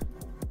green.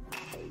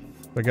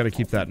 I gotta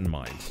keep that in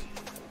mind.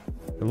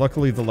 But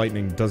luckily, the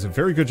lightning does a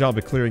very good job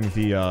of clearing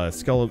the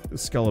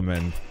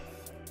skeleton.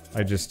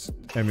 I just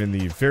am in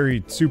the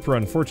very super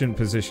unfortunate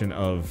position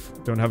of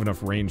don't have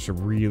enough range to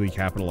really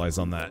capitalize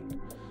on that.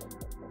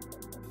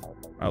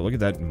 Wow, look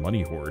at that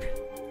money hoard.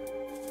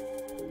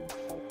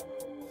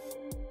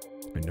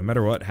 And no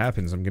matter what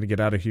happens, I'm gonna get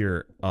out of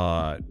here.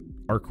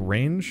 Arc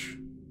range?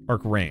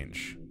 Arc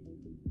range.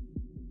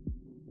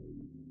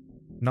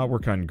 Not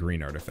work on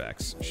green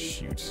artifacts.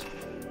 Shoot.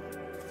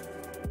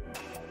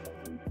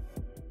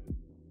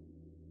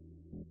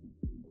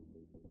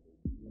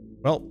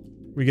 Well,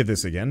 we get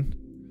this again.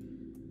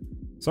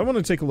 So I want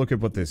to take a look at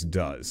what this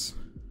does.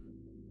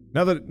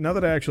 Now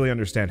that I actually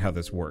understand how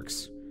this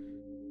works.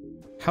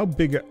 How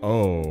big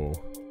oh.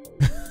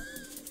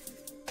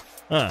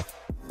 Huh.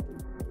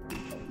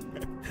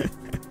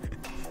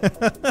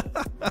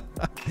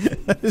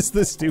 That is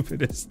the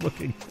stupidest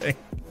looking thing.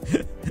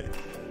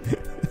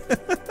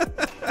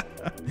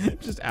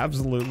 Just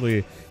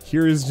absolutely.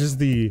 Here is just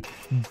the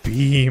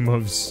beam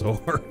of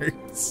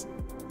swords.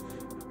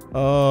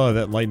 Oh,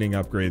 that lightning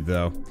upgrade,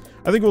 though.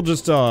 I think we'll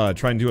just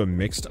try and do a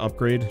mixed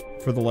upgrade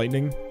for the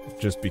lightning,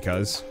 just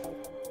because.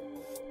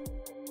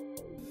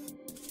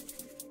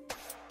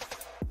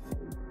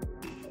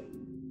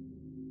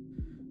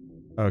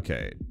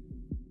 Okay.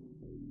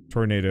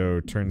 Tornado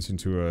turns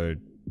into a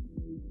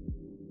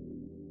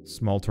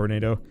small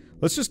tornado.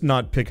 Let's just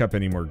not pick up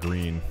any more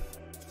green.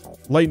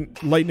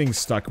 Lightning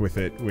stuck with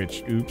it,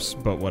 which, oops,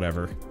 but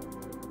whatever.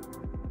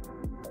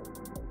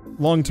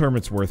 Long term,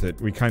 it's worth it.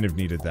 We kind of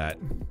needed that.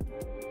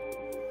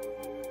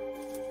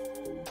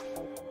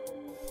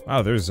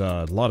 Wow, there's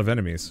a lot of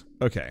enemies.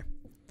 Okay.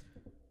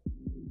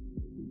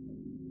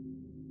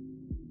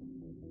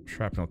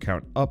 Shrapnel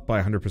count up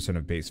by 100%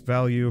 of base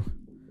value.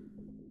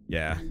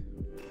 Yeah.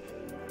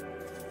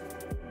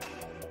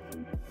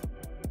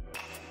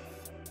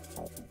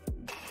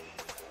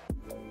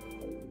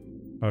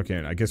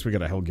 Okay, I guess we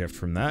got a hell gift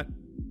from that.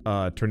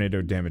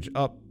 Tornado damage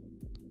up.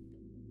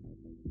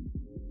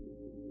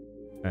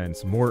 And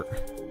some more.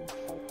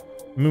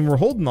 I mean, we're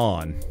holding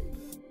on.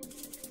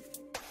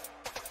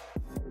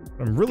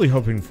 What I'm really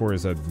hoping for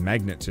is a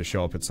magnet to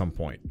show up at some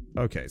point.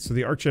 Okay, so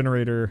the arc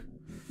generator.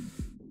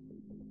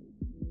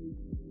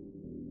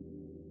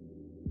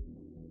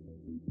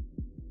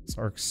 It's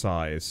arc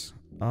size.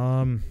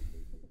 Yeah,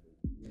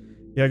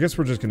 I guess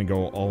we're just gonna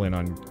go all in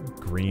on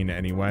green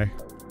anyway.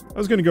 I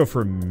was gonna go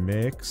for a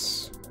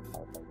mix.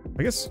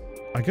 I guess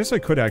I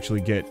could actually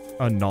get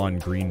a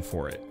non-green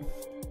for it.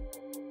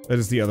 That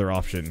is the other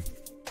option.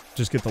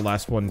 Just get the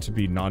last one to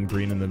be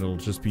non-green and then it'll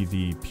just be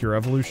the pure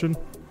evolution.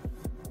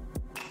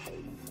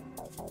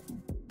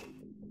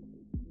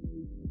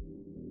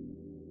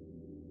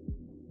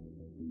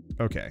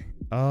 Okay.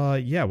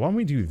 Yeah, why don't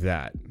we do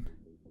that?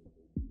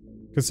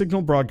 Because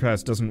signal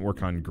broadcast doesn't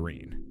work on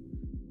green.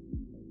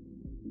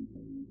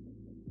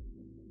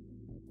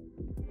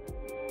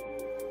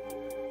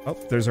 Oh,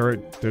 there's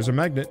a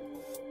magnet.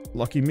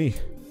 Lucky me.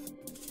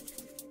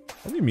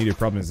 The immediate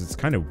problem is it's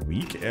kind of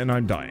weak and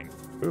I'm dying.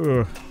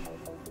 Ugh.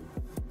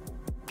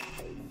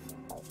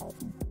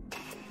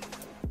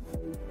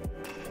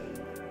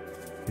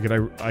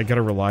 I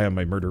gotta rely on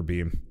my murder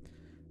beam.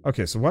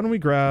 Okay, so why don't we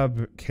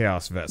grab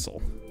Chaos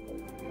Vessel?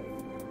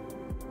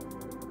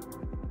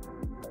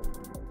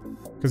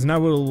 Because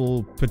now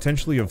it'll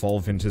potentially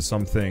evolve into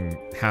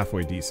something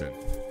halfway decent.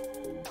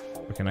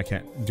 Okay, and I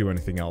can't do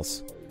anything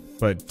else.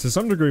 But to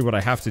some degree, what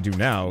I have to do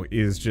now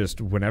is just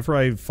whenever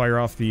I fire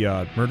off the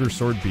murder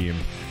sword beam,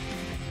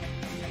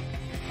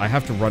 I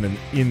have to run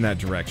in that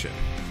direction.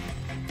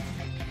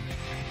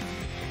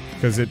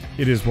 Because it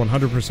is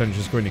 100%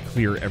 just going to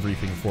clear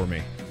everything for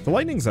me. The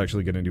lightning's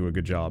actually going to do a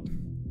good job.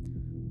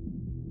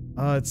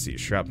 Let's see.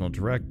 Shrapnel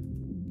direct.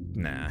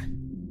 Nah.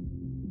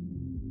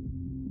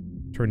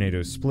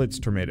 Tornado splits.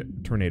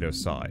 Tornado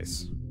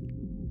size.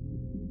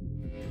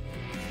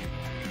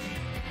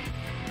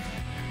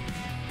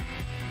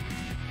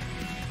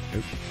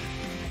 Nope.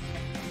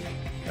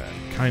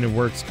 Kind of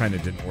works, kind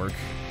of didn't work.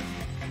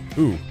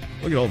 Ooh,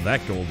 look at all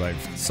that gold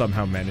I've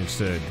somehow managed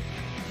to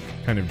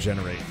kind of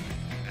generate.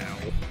 Ow.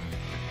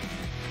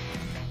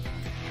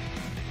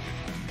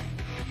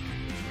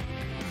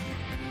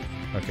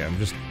 Okay, I'm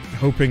just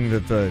hoping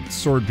that the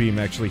sword beam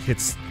actually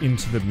hits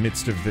into the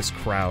midst of this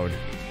crowd.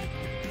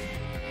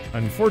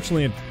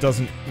 Unfortunately, it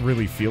doesn't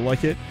really feel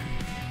like it.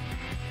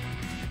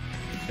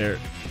 There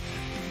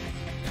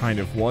kind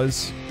of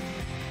was.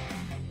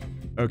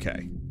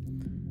 Okay.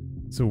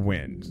 So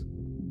wind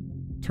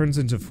turns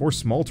into 4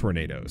 small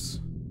tornadoes.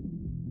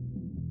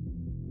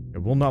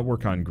 It will not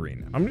work on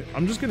green.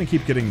 I'm just going to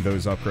keep getting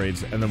those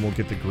upgrades, and then we'll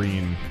get the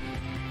green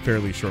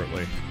fairly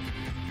shortly.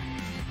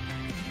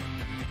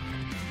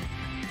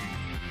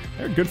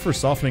 They're good for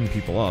softening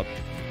people up.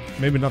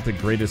 Maybe not the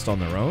greatest on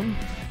their own,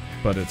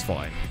 but it's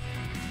fine.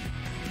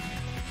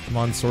 Come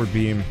on, sword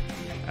beam.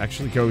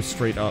 Actually go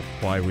straight up.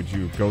 Why would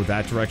you go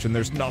that direction?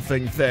 There's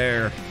nothing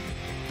there.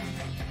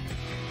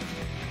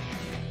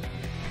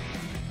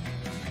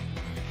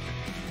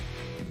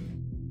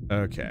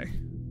 Okay.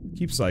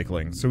 Keep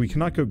cycling. So we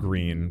cannot go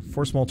green,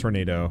 force small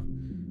tornado,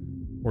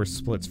 or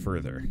splits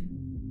further.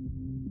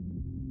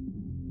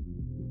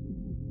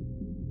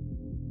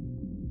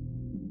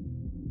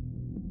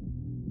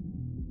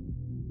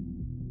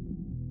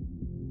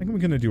 I think I'm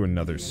gonna do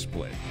another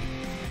split.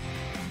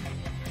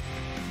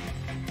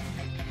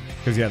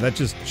 Because, yeah, that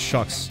just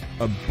chucks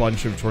a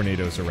bunch of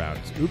tornadoes around.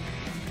 Oop.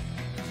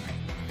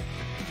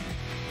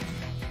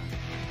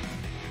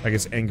 I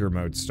guess anger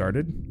mode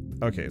started.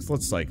 Okay, so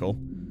let's cycle.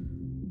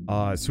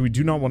 So we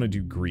do not want to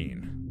do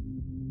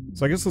green.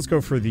 So I guess let's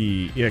go for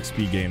the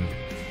EXP game.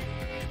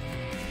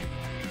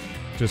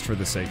 Just for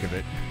the sake of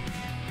it.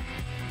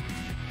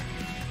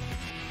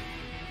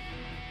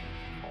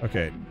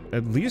 Okay,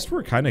 at least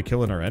we're kind of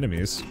killing our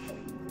enemies.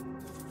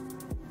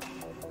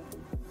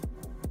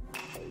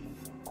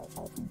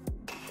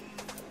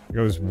 I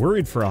was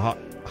worried for a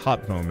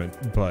hot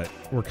moment, but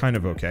we're kind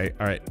of okay.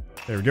 Alright,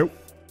 there we go.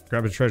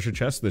 Grab a treasure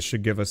chest. This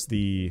should give us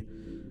the...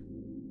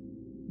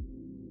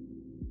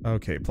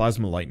 Okay,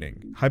 plasma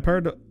lightning.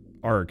 High-powered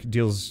arc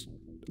deals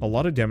a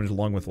lot of damage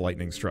along with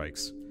lightning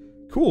strikes.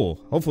 Cool.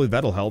 Hopefully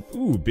that'll help.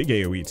 Ooh, big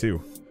AoE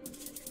too.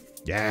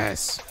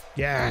 Yes!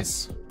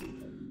 Yes!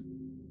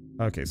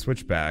 Okay,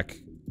 switch back.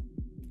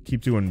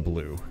 Keep doing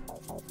blue.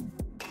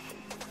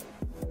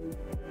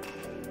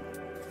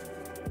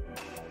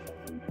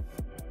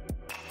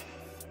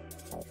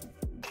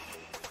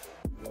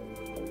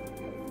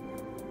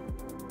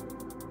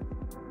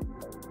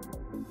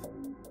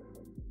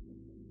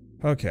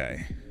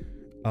 Okay.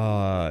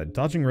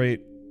 Dodging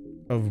rate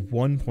of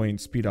 1 point,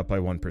 speed up by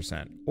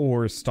 1%.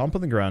 Or stomp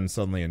on the ground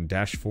suddenly and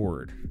dash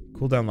forward.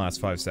 Cooldown lasts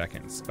 5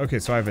 seconds. Okay,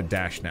 so I have a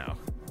dash now.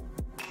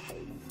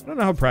 I don't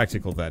know how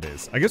practical that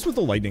is. I guess with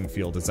the lightning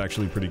field, it's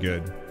actually pretty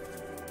good.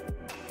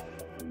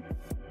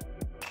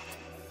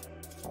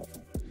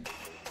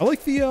 I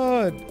like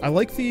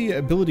the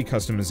ability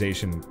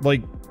customization.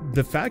 Like,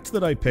 the fact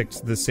that I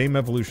picked the same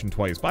evolution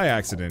twice by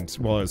accident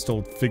while I was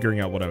still figuring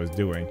out what I was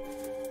doing.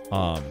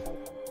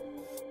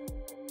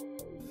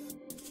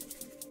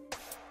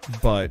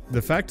 But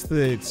the fact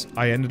that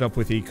I ended up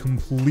with a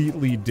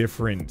completely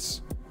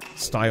different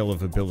style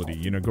of ability,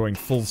 you know, going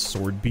full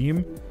sword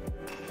beam,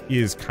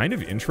 is kind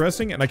of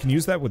interesting, and I can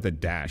use that with the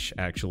dash,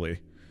 actually.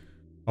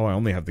 Oh, I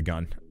only have the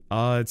gun.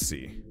 Let's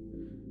see.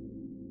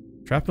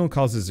 Shrapnel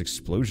causes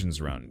explosions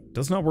around.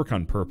 Does not work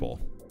on purple.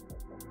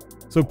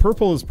 So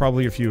purple is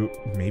probably if you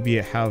maybe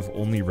have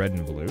only red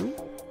and blue?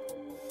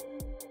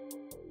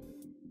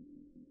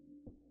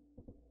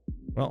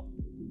 Well.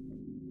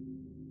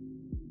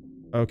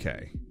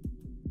 Okay.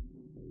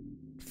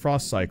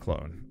 Frost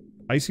Cyclone.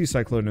 Icy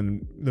Cyclone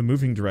in the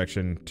moving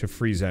direction to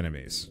freeze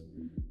enemies.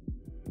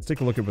 Let's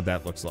take a look at what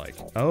that looks like.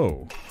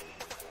 Oh.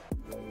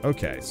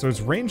 Okay, so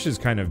its range is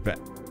kind of bad.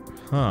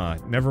 Huh,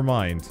 never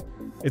mind.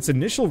 Its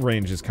initial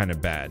range is kind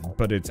of bad,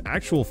 but its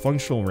actual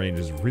functional range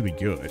is really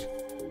good.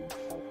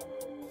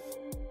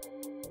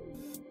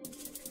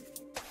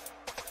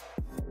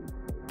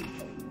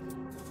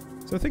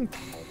 So I think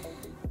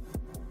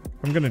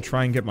I'm gonna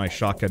try and get my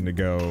shotgun to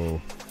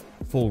go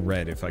full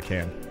red if I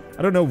can.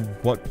 I don't know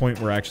what point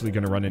we're actually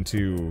gonna run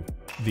into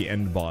the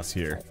end boss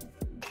here.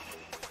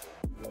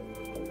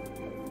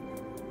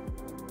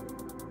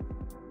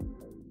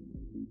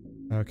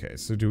 Okay,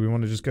 so do we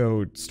want to just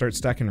go start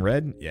stacking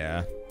red?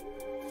 Yeah.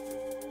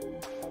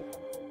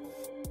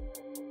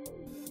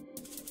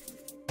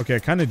 Okay, I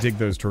kind of dig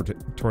those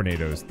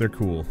tornadoes. They're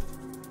cool.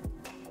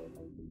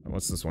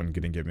 What's this one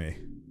gonna give me?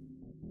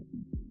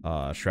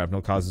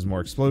 Shrapnel causes more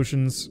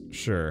explosions?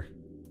 Sure.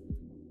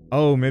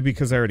 Oh, maybe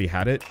because I already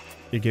had it?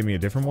 It gave me a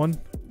different one?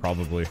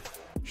 Probably.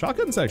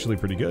 Shotgun's actually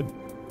pretty good.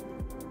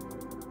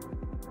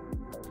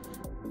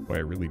 Boy, I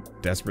really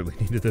desperately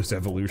needed those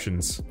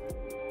evolutions.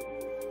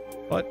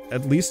 But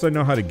at least I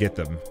know how to get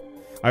them.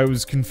 I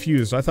was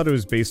confused. I thought it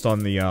was based on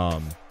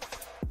the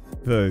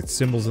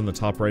symbols in the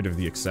top right of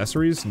the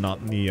accessories, not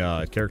in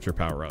the character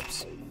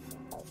power-ups.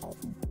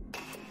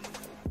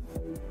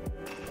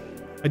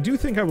 I do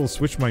think I will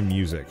switch my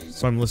music,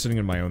 so I'm listening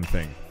to my own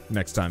thing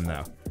next time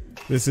now.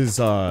 This is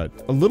a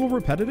little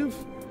repetitive,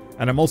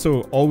 and I'm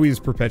also always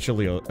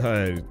perpetually a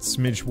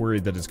smidge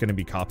worried that it's going to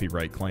be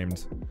copyright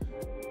claimed.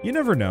 You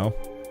never know.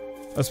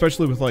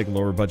 Especially with, like,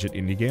 lower budget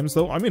indie games,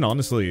 though. I mean,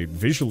 honestly,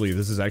 visually,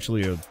 this is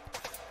actually a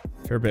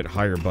fair bit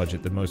higher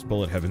budget than most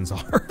bullet heavens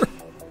are.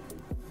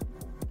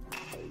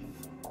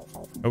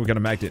 Oh, we got a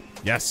magnet.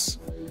 Yes!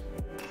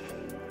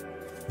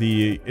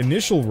 The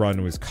initial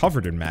run was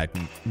covered in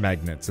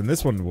magnets, and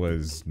this one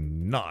was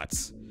not.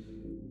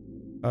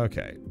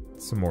 Okay,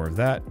 some more of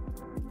that.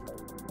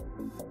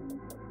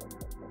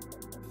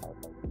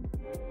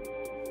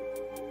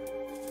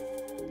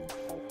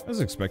 I was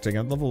expecting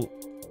I'd level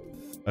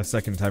a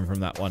second time from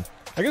that one.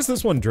 I guess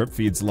this one drip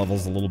feeds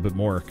levels a little bit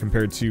more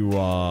compared to,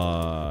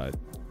 oh,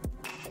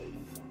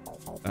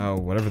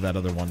 whatever that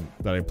other one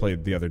that I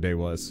played the other day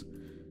was.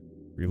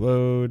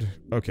 Reload.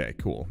 Okay,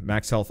 cool.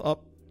 Max health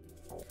up.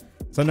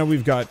 So now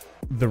we've got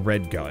the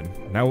red gun.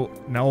 Now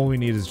all we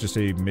need is just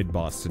a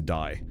mid-boss to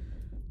die.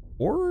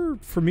 Or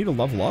order for me to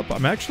level up,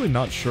 I'm actually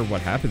not sure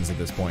what happens at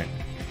this point.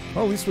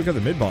 Well, at least we got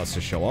the mid-boss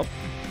to show up.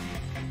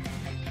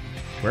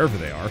 Wherever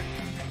they are.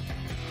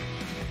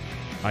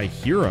 I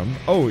hear him.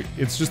 Oh,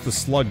 it's just the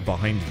slug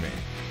behind me.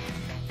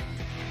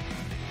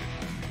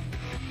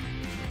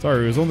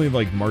 Sorry, it was only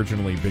like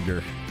marginally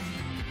bigger.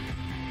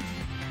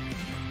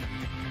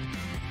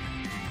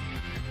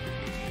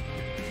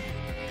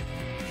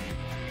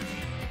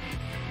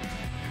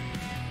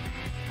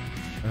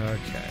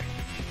 Okay.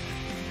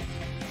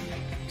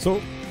 So,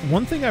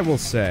 one thing I will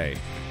say,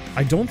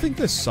 I don't think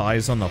the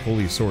size on the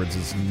Holy Swords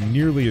is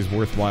nearly as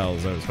worthwhile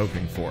as I was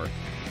hoping for.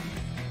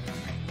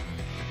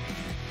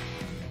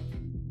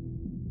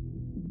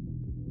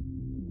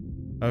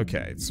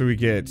 Okay, so we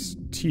get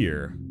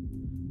tier.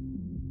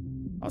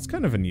 That's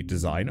kind of a neat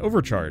design.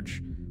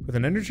 Overcharge. With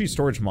an energy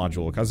storage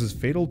module, causes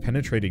fatal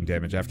penetrating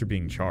damage after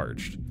being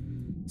charged.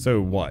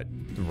 So what?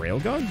 The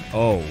railgun?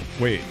 Oh,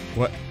 wait,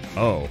 what?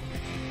 Oh.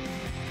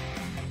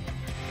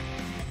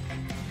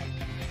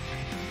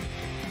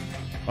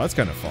 Well, that's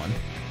kind of fun.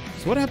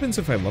 So what happens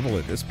if I level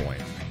at this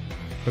point?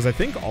 Because I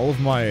think all of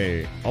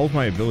my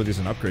abilities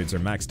and upgrades are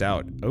maxed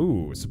out.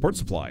 Oh, support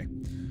supply.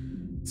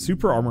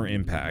 Super armor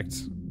impact.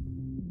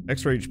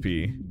 Extra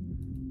HP.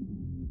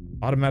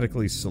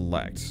 Automatically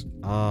select.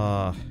 So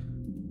I'm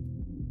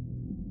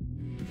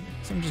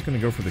just gonna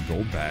go for the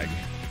gold bag.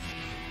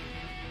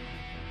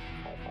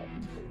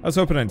 I was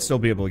hoping I'd still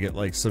be able to get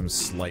like some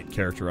slight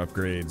character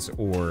upgrades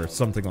or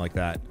something like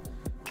that.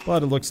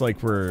 But it looks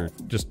like we're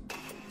just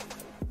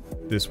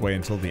this way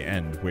until the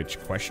end, which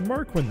question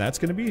mark when that's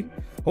gonna be?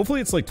 Hopefully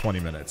it's like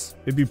 20 minutes.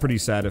 It'd be pretty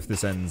sad if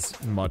this ends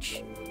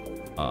much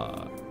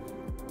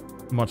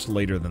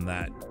later than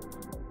that.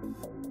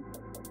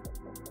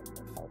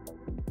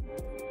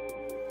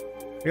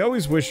 I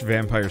always wish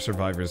Vampire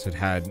Survivors had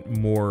had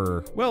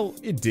more, well,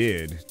 it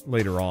did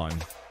later on,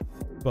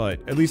 but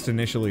at least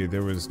initially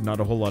there was not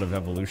a whole lot of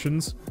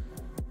evolutions,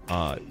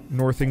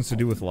 nor things to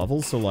do with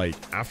levels, so like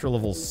after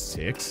level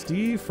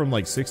 60, from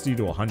like 60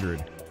 to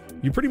 100,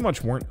 you pretty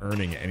much weren't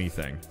earning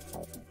anything.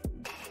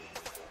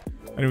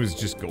 And it was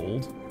just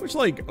gold, which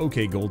like,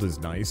 okay, gold is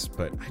nice,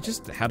 but I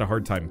just had a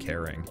hard time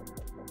caring.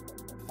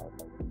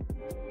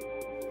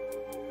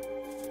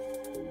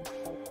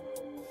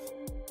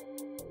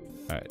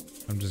 Alright,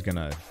 I'm just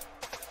gonna...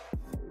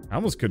 I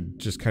almost could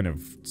just kind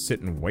of sit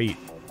and wait,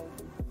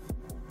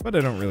 but I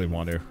don't really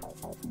want to.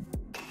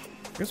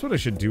 I guess what I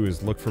should do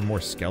is look for more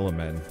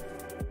Skelemen.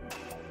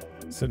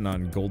 Sitting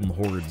on golden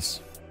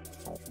hordes.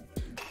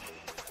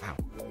 Wow,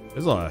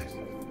 there's a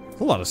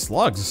lot of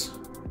slugs.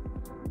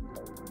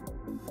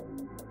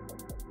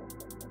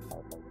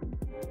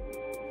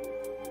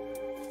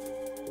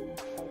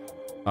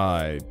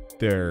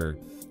 They're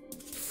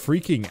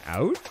freaking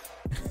out?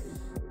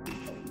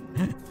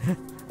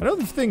 I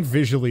don't think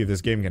visually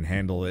this game can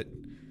handle it.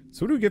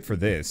 So what do we get for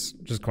this?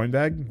 Just coin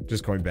bag?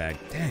 Just coin bag.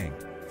 Dang.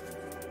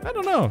 I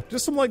don't know.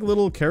 Just some like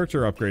little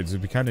character upgrades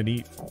would be kind of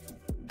neat.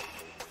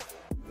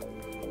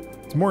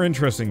 It's more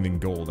interesting than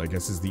gold, I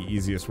guess is the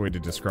easiest way to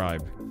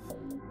describe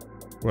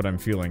what I'm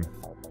feeling.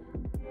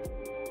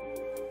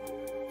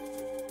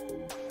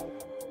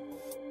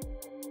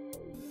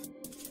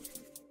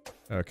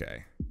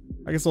 Okay.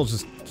 I guess I'll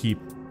just keep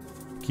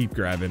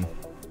grabbing.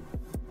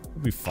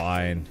 We'll be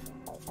fine.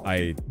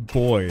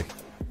 Boy.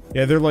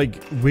 Yeah, they're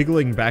like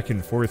wiggling back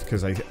and forth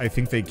because I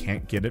think they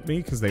can't get at me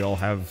because they all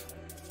have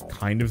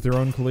kind of their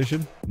own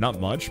collision. Not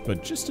much,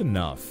 but just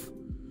enough.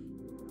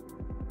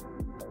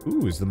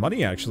 Ooh, is the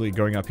money actually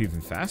going up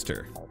even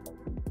faster?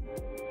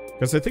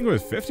 Because I think it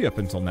was 50 up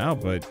until now,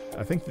 but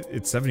I think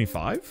it's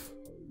 75?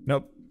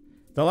 Nope.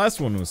 The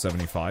last one was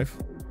 75.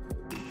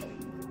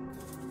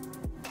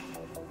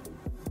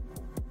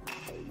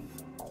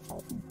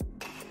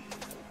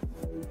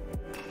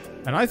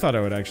 And I thought I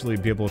would actually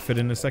be able to fit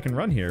in a second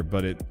run here,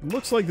 but it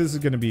looks like this is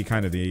going to be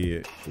kind of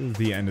the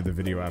end of the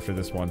video after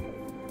this one.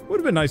 Would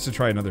have been nice to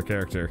try another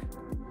character,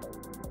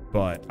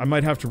 but I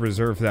might have to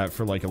reserve that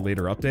for like a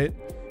later update.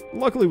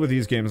 Luckily with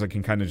these games I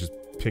can kind of just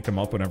pick them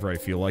up whenever I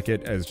feel like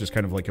it as just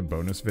kind of like a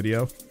bonus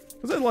video.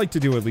 Because I'd like to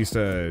do at least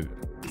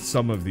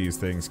some of these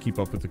things, keep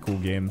up with the cool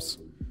games.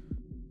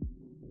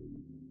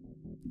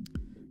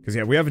 Because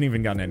yeah, we haven't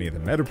even gotten any of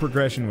the meta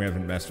progression, we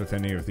haven't messed with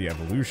any of the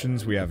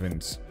evolutions, we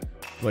haven't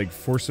like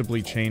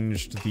forcibly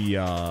changed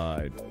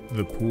the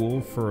pool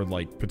for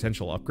like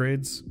potential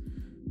upgrades.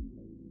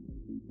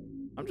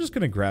 I'm just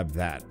gonna grab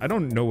that. I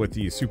don't know what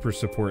the super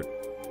support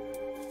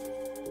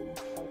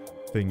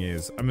thing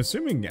is. I'm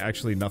assuming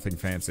actually nothing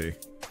fancy.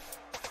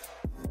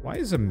 Why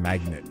is a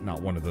magnet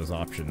not one of those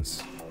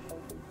options?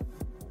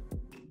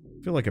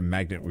 I feel like a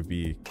magnet would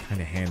be kind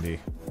of handy.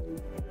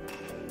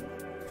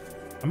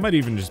 I might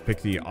even just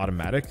pick the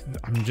automatic.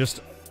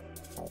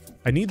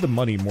 I need the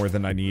money more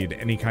than I need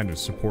any kind of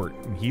support.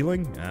 And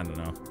healing? I don't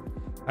know.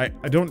 I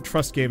don't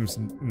trust games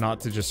not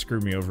to just screw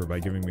me over by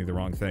giving me the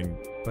wrong thing.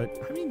 But,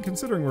 I mean,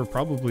 considering we're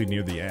probably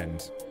near the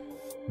end,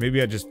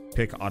 maybe I just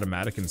pick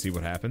automatic and see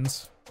what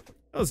happens.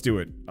 Let's do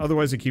it.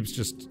 Otherwise it keeps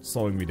just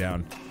slowing me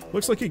down.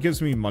 Looks like it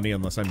gives me money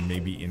unless I'm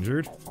maybe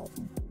injured.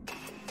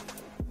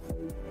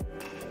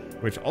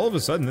 Which all of a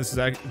sudden, this is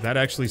that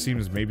actually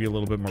seems maybe a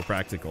little bit more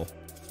practical.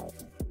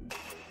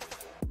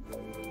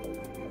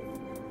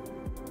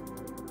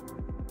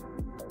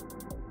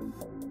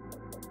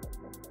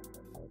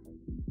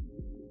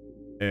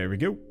 There we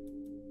go.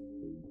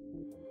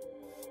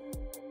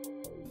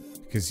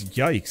 Because,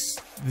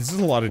 yikes, this is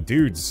a lot of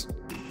dudes.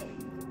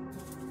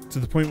 To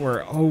the point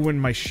where, oh, when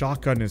my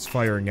shotgun is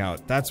firing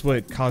out, that's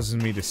what causes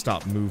me to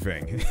stop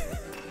moving.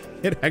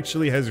 It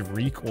actually has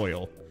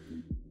recoil.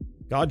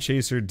 God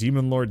Chaser,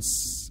 Demon Lord,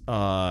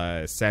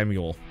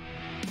 Samuel.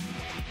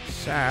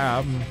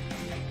 Sam.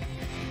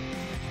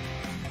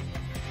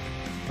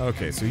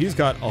 Okay, so he's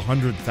got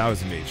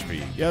 100,000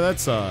 HP. Yeah,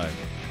 that's a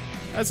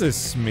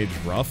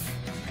smidge rough.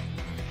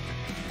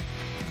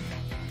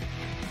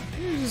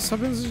 He just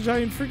summons a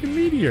giant freaking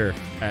meteor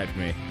at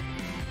me.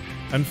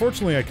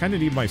 Unfortunately, I kind of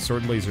need my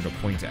sword laser to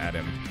point at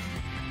him.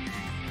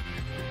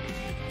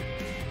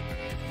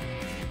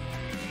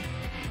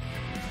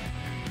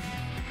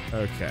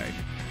 Okay.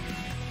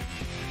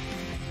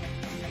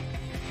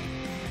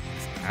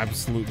 It's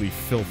absolutely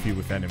filthy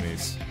with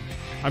enemies.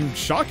 I'm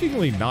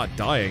shockingly not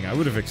dying. I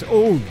would have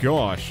oh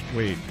gosh,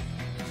 wait.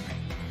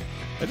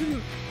 That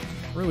didn't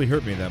really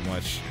hurt me that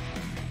much.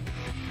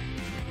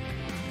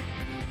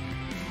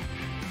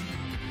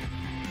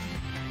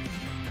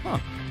 Huh.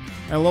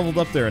 I leveled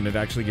up there and it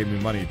actually gave me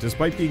money,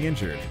 despite being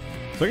injured.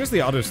 So I guess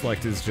the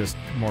auto-select is just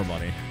more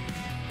money.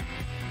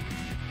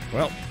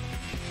 Well.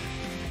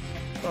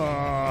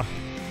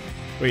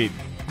 Wait.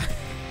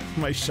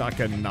 My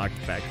shotgun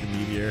knocked back the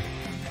meteor.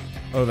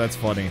 Oh, that's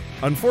funny.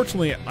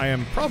 Unfortunately, I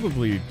am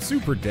probably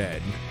super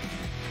dead.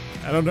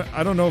 I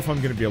don't know if I'm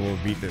gonna be able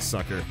to beat this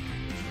sucker.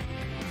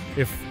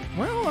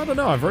 Well, I don't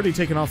know. I've already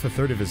taken off a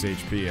third of his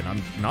HP, and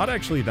I'm not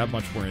actually that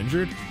much more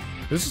injured.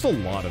 There's just a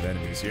lot of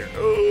enemies here.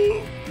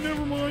 Oh,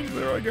 never mind.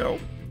 There I go.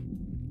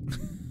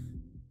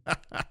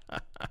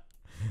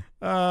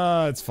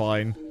 It's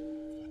fine.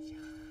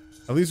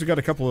 At least we got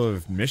a couple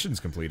of missions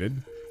completed.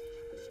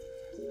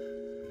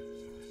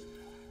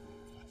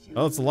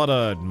 Oh, it's a lot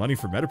of money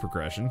for meta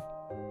progression.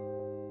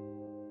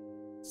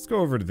 Let's go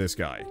over to this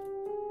guy.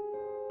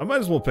 I might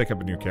as well pick up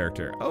a new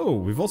character. Oh,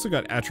 we've also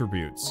got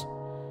attributes.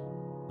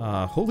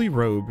 Holy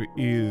Robe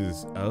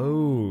is...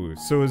 Oh,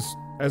 so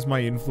as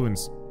my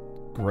influence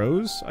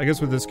grows, I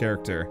guess with this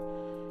character,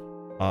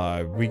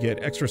 we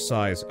get extra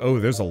size. Oh,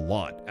 there's a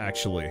lot,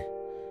 actually.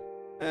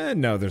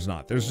 No, there's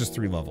not. There's just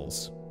 3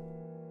 levels.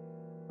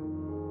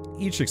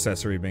 Each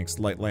accessory makes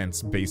Light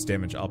Lance base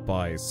damage up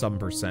by some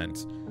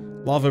 %.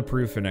 Lava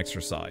proof and extra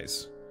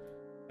size.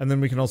 And then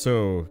we can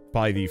also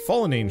buy the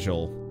Fallen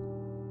Angel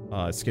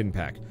skin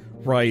pack.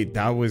 Right,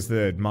 that was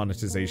the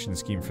monetization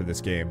scheme for this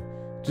game.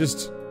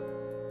 Just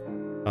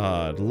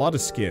a lot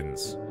of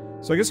skins.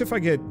 So I guess if I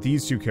get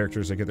these 2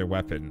 characters, I get their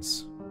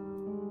weapons.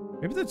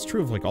 Maybe that's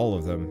true of like all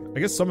of them. I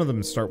guess some of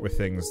them start with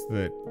things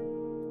that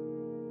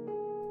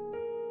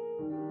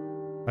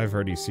I've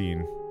already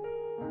seen.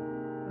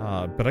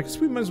 But I guess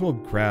we might as well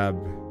grab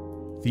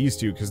these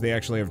 2 because they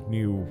actually have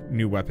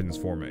new weapons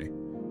for me.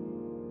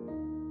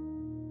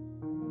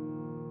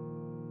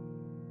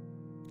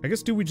 I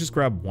guess do we just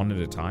grab one at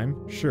a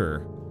time?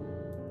 Sure.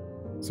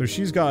 So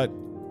she's got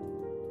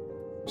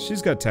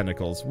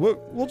tentacles.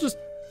 We'll just,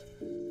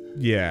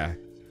 yeah.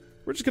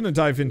 We're just gonna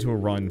dive into a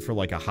run for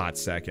like a hot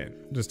second.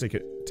 Just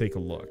take a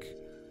look.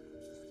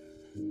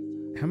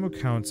 Ammo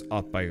counts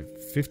up by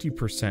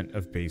 50%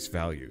 of base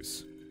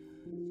values.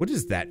 What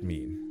does that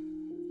mean?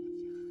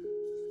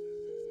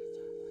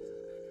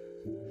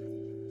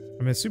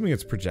 I'm assuming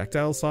it's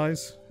projectile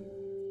size.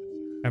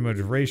 Ammo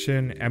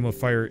duration, ammo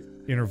fire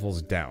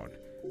intervals down.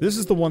 This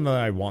is the one that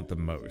I want the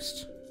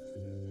most.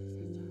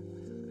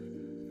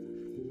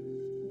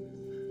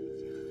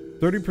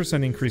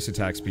 30% increased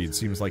attack speed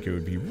seems like it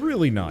would be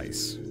really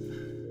nice.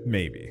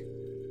 Maybe.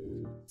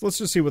 So let's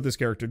just see what this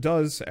character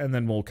does, and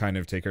then we'll kind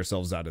of take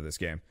ourselves out of this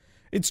game.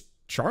 It's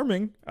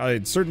charming.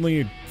 It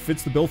certainly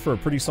fits the bill for a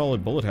pretty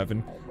solid bullet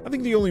heaven. I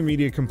think the only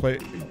media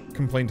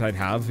complaint I'd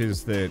have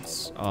is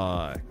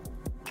that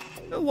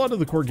a lot of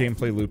the core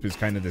gameplay loop is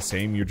kind of the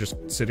same. You're just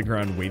sitting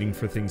around waiting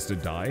for things to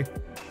die.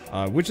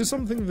 Which is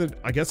something that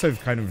I guess I've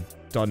kind of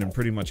done in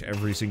pretty much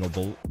every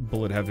single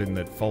bullet heaven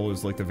that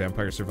follows like the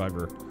Vampire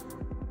Survivor.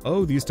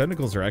 Oh, these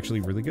tentacles are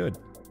actually really good.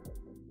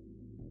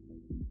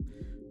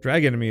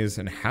 Drag enemies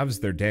and halves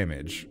their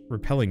damage.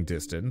 Repelling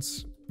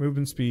distance.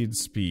 Movement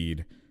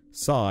speed,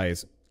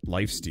 size,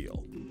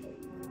 lifesteal.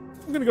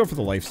 I'm gonna go for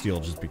the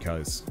lifesteal just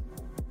because.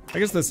 I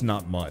guess that's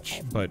not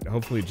much, but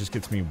hopefully it just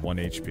gets me 1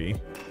 HP.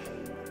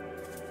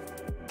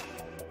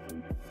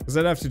 Because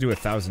I'd have to do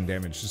 1,000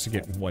 damage just to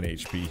get 1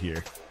 HP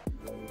here.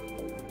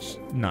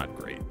 Not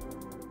great.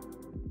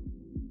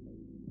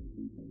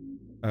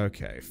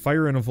 Okay,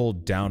 fire interval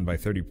down by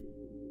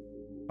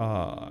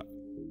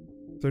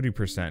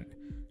 30%.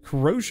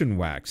 Corrosion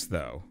wax,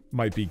 though,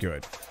 might be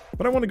good.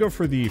 But I want to go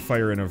for the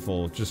fire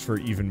interval just for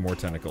even more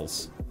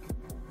tentacles.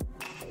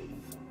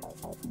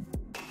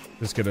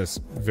 Just get us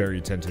very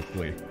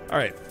tentacly.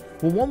 Alright,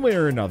 Well, one way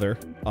or another,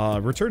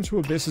 Return to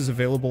Abyss is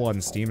available on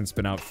Steam. It's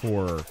been out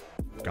for,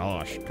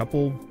 gosh, a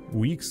couple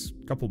weeks,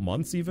 couple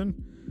months even.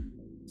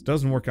 It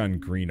doesn't work on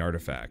green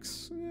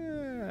artifacts.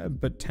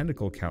 But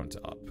tentacle count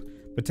up.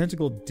 But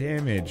tentacle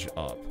damage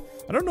up.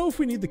 I don't know if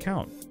we need the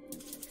count.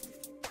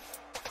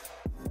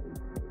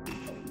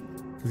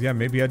 Because, yeah,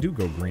 maybe I do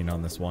go green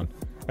on this one.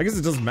 I guess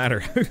it doesn't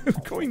matter.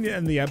 I'm going to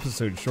end the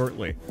episode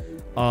shortly.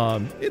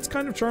 It's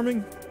kind of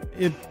charming.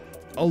 It's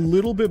a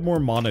little bit more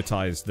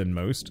monetized than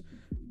most.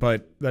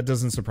 But that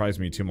doesn't surprise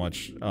me too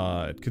much,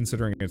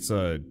 considering it's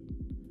I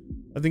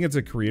think it's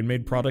a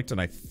Korean-made product, and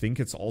I think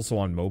it's also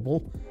on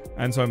mobile.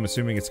 And so I'm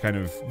assuming it's kind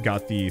of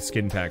got the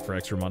skin pack for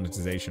extra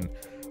monetization.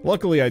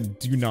 Luckily, I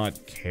do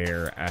not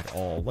care at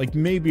all. Like,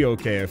 maybe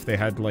okay if they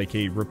had, like,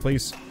 a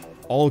replace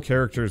all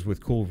characters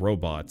with cool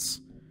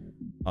robots.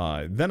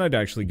 Then I'd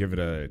actually give it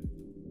a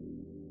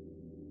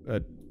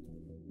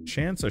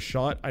chance, a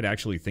shot. I'd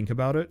actually think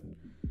about it.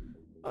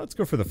 Let's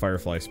go for the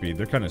Firefly speed.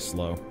 They're kind of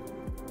slow.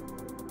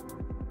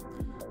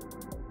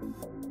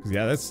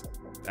 Yeah, that's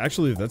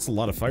a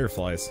lot of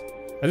Fireflies.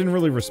 I didn't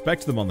really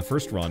respect them on the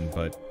first run,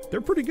 but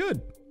they're pretty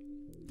good.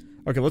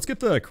 Okay, let's get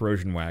the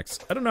Corrosion Wax.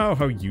 I don't know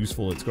how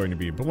useful it's going to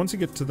be, but once you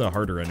get to the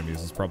harder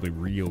enemies, it's probably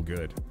real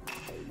good.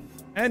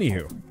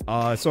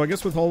 Anywho, so I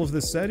guess with all of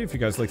this said, if you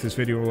guys like this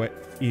video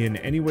in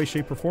any way,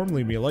 shape, or form,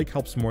 leave me a like,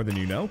 helps more than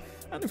you know.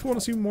 And if you want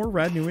to see more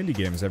rad new indie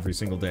games every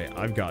single day,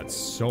 I've got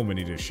so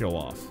many to show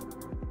off.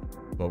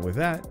 But with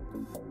that,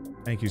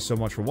 thank you so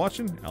much for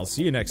watching. I'll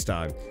see you next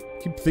time.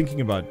 Keep thinking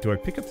about, do I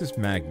pick up this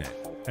magnet?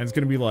 And it's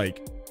gonna be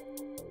like,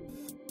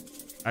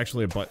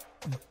 actually a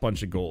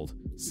bunch of gold.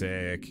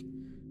 Sick.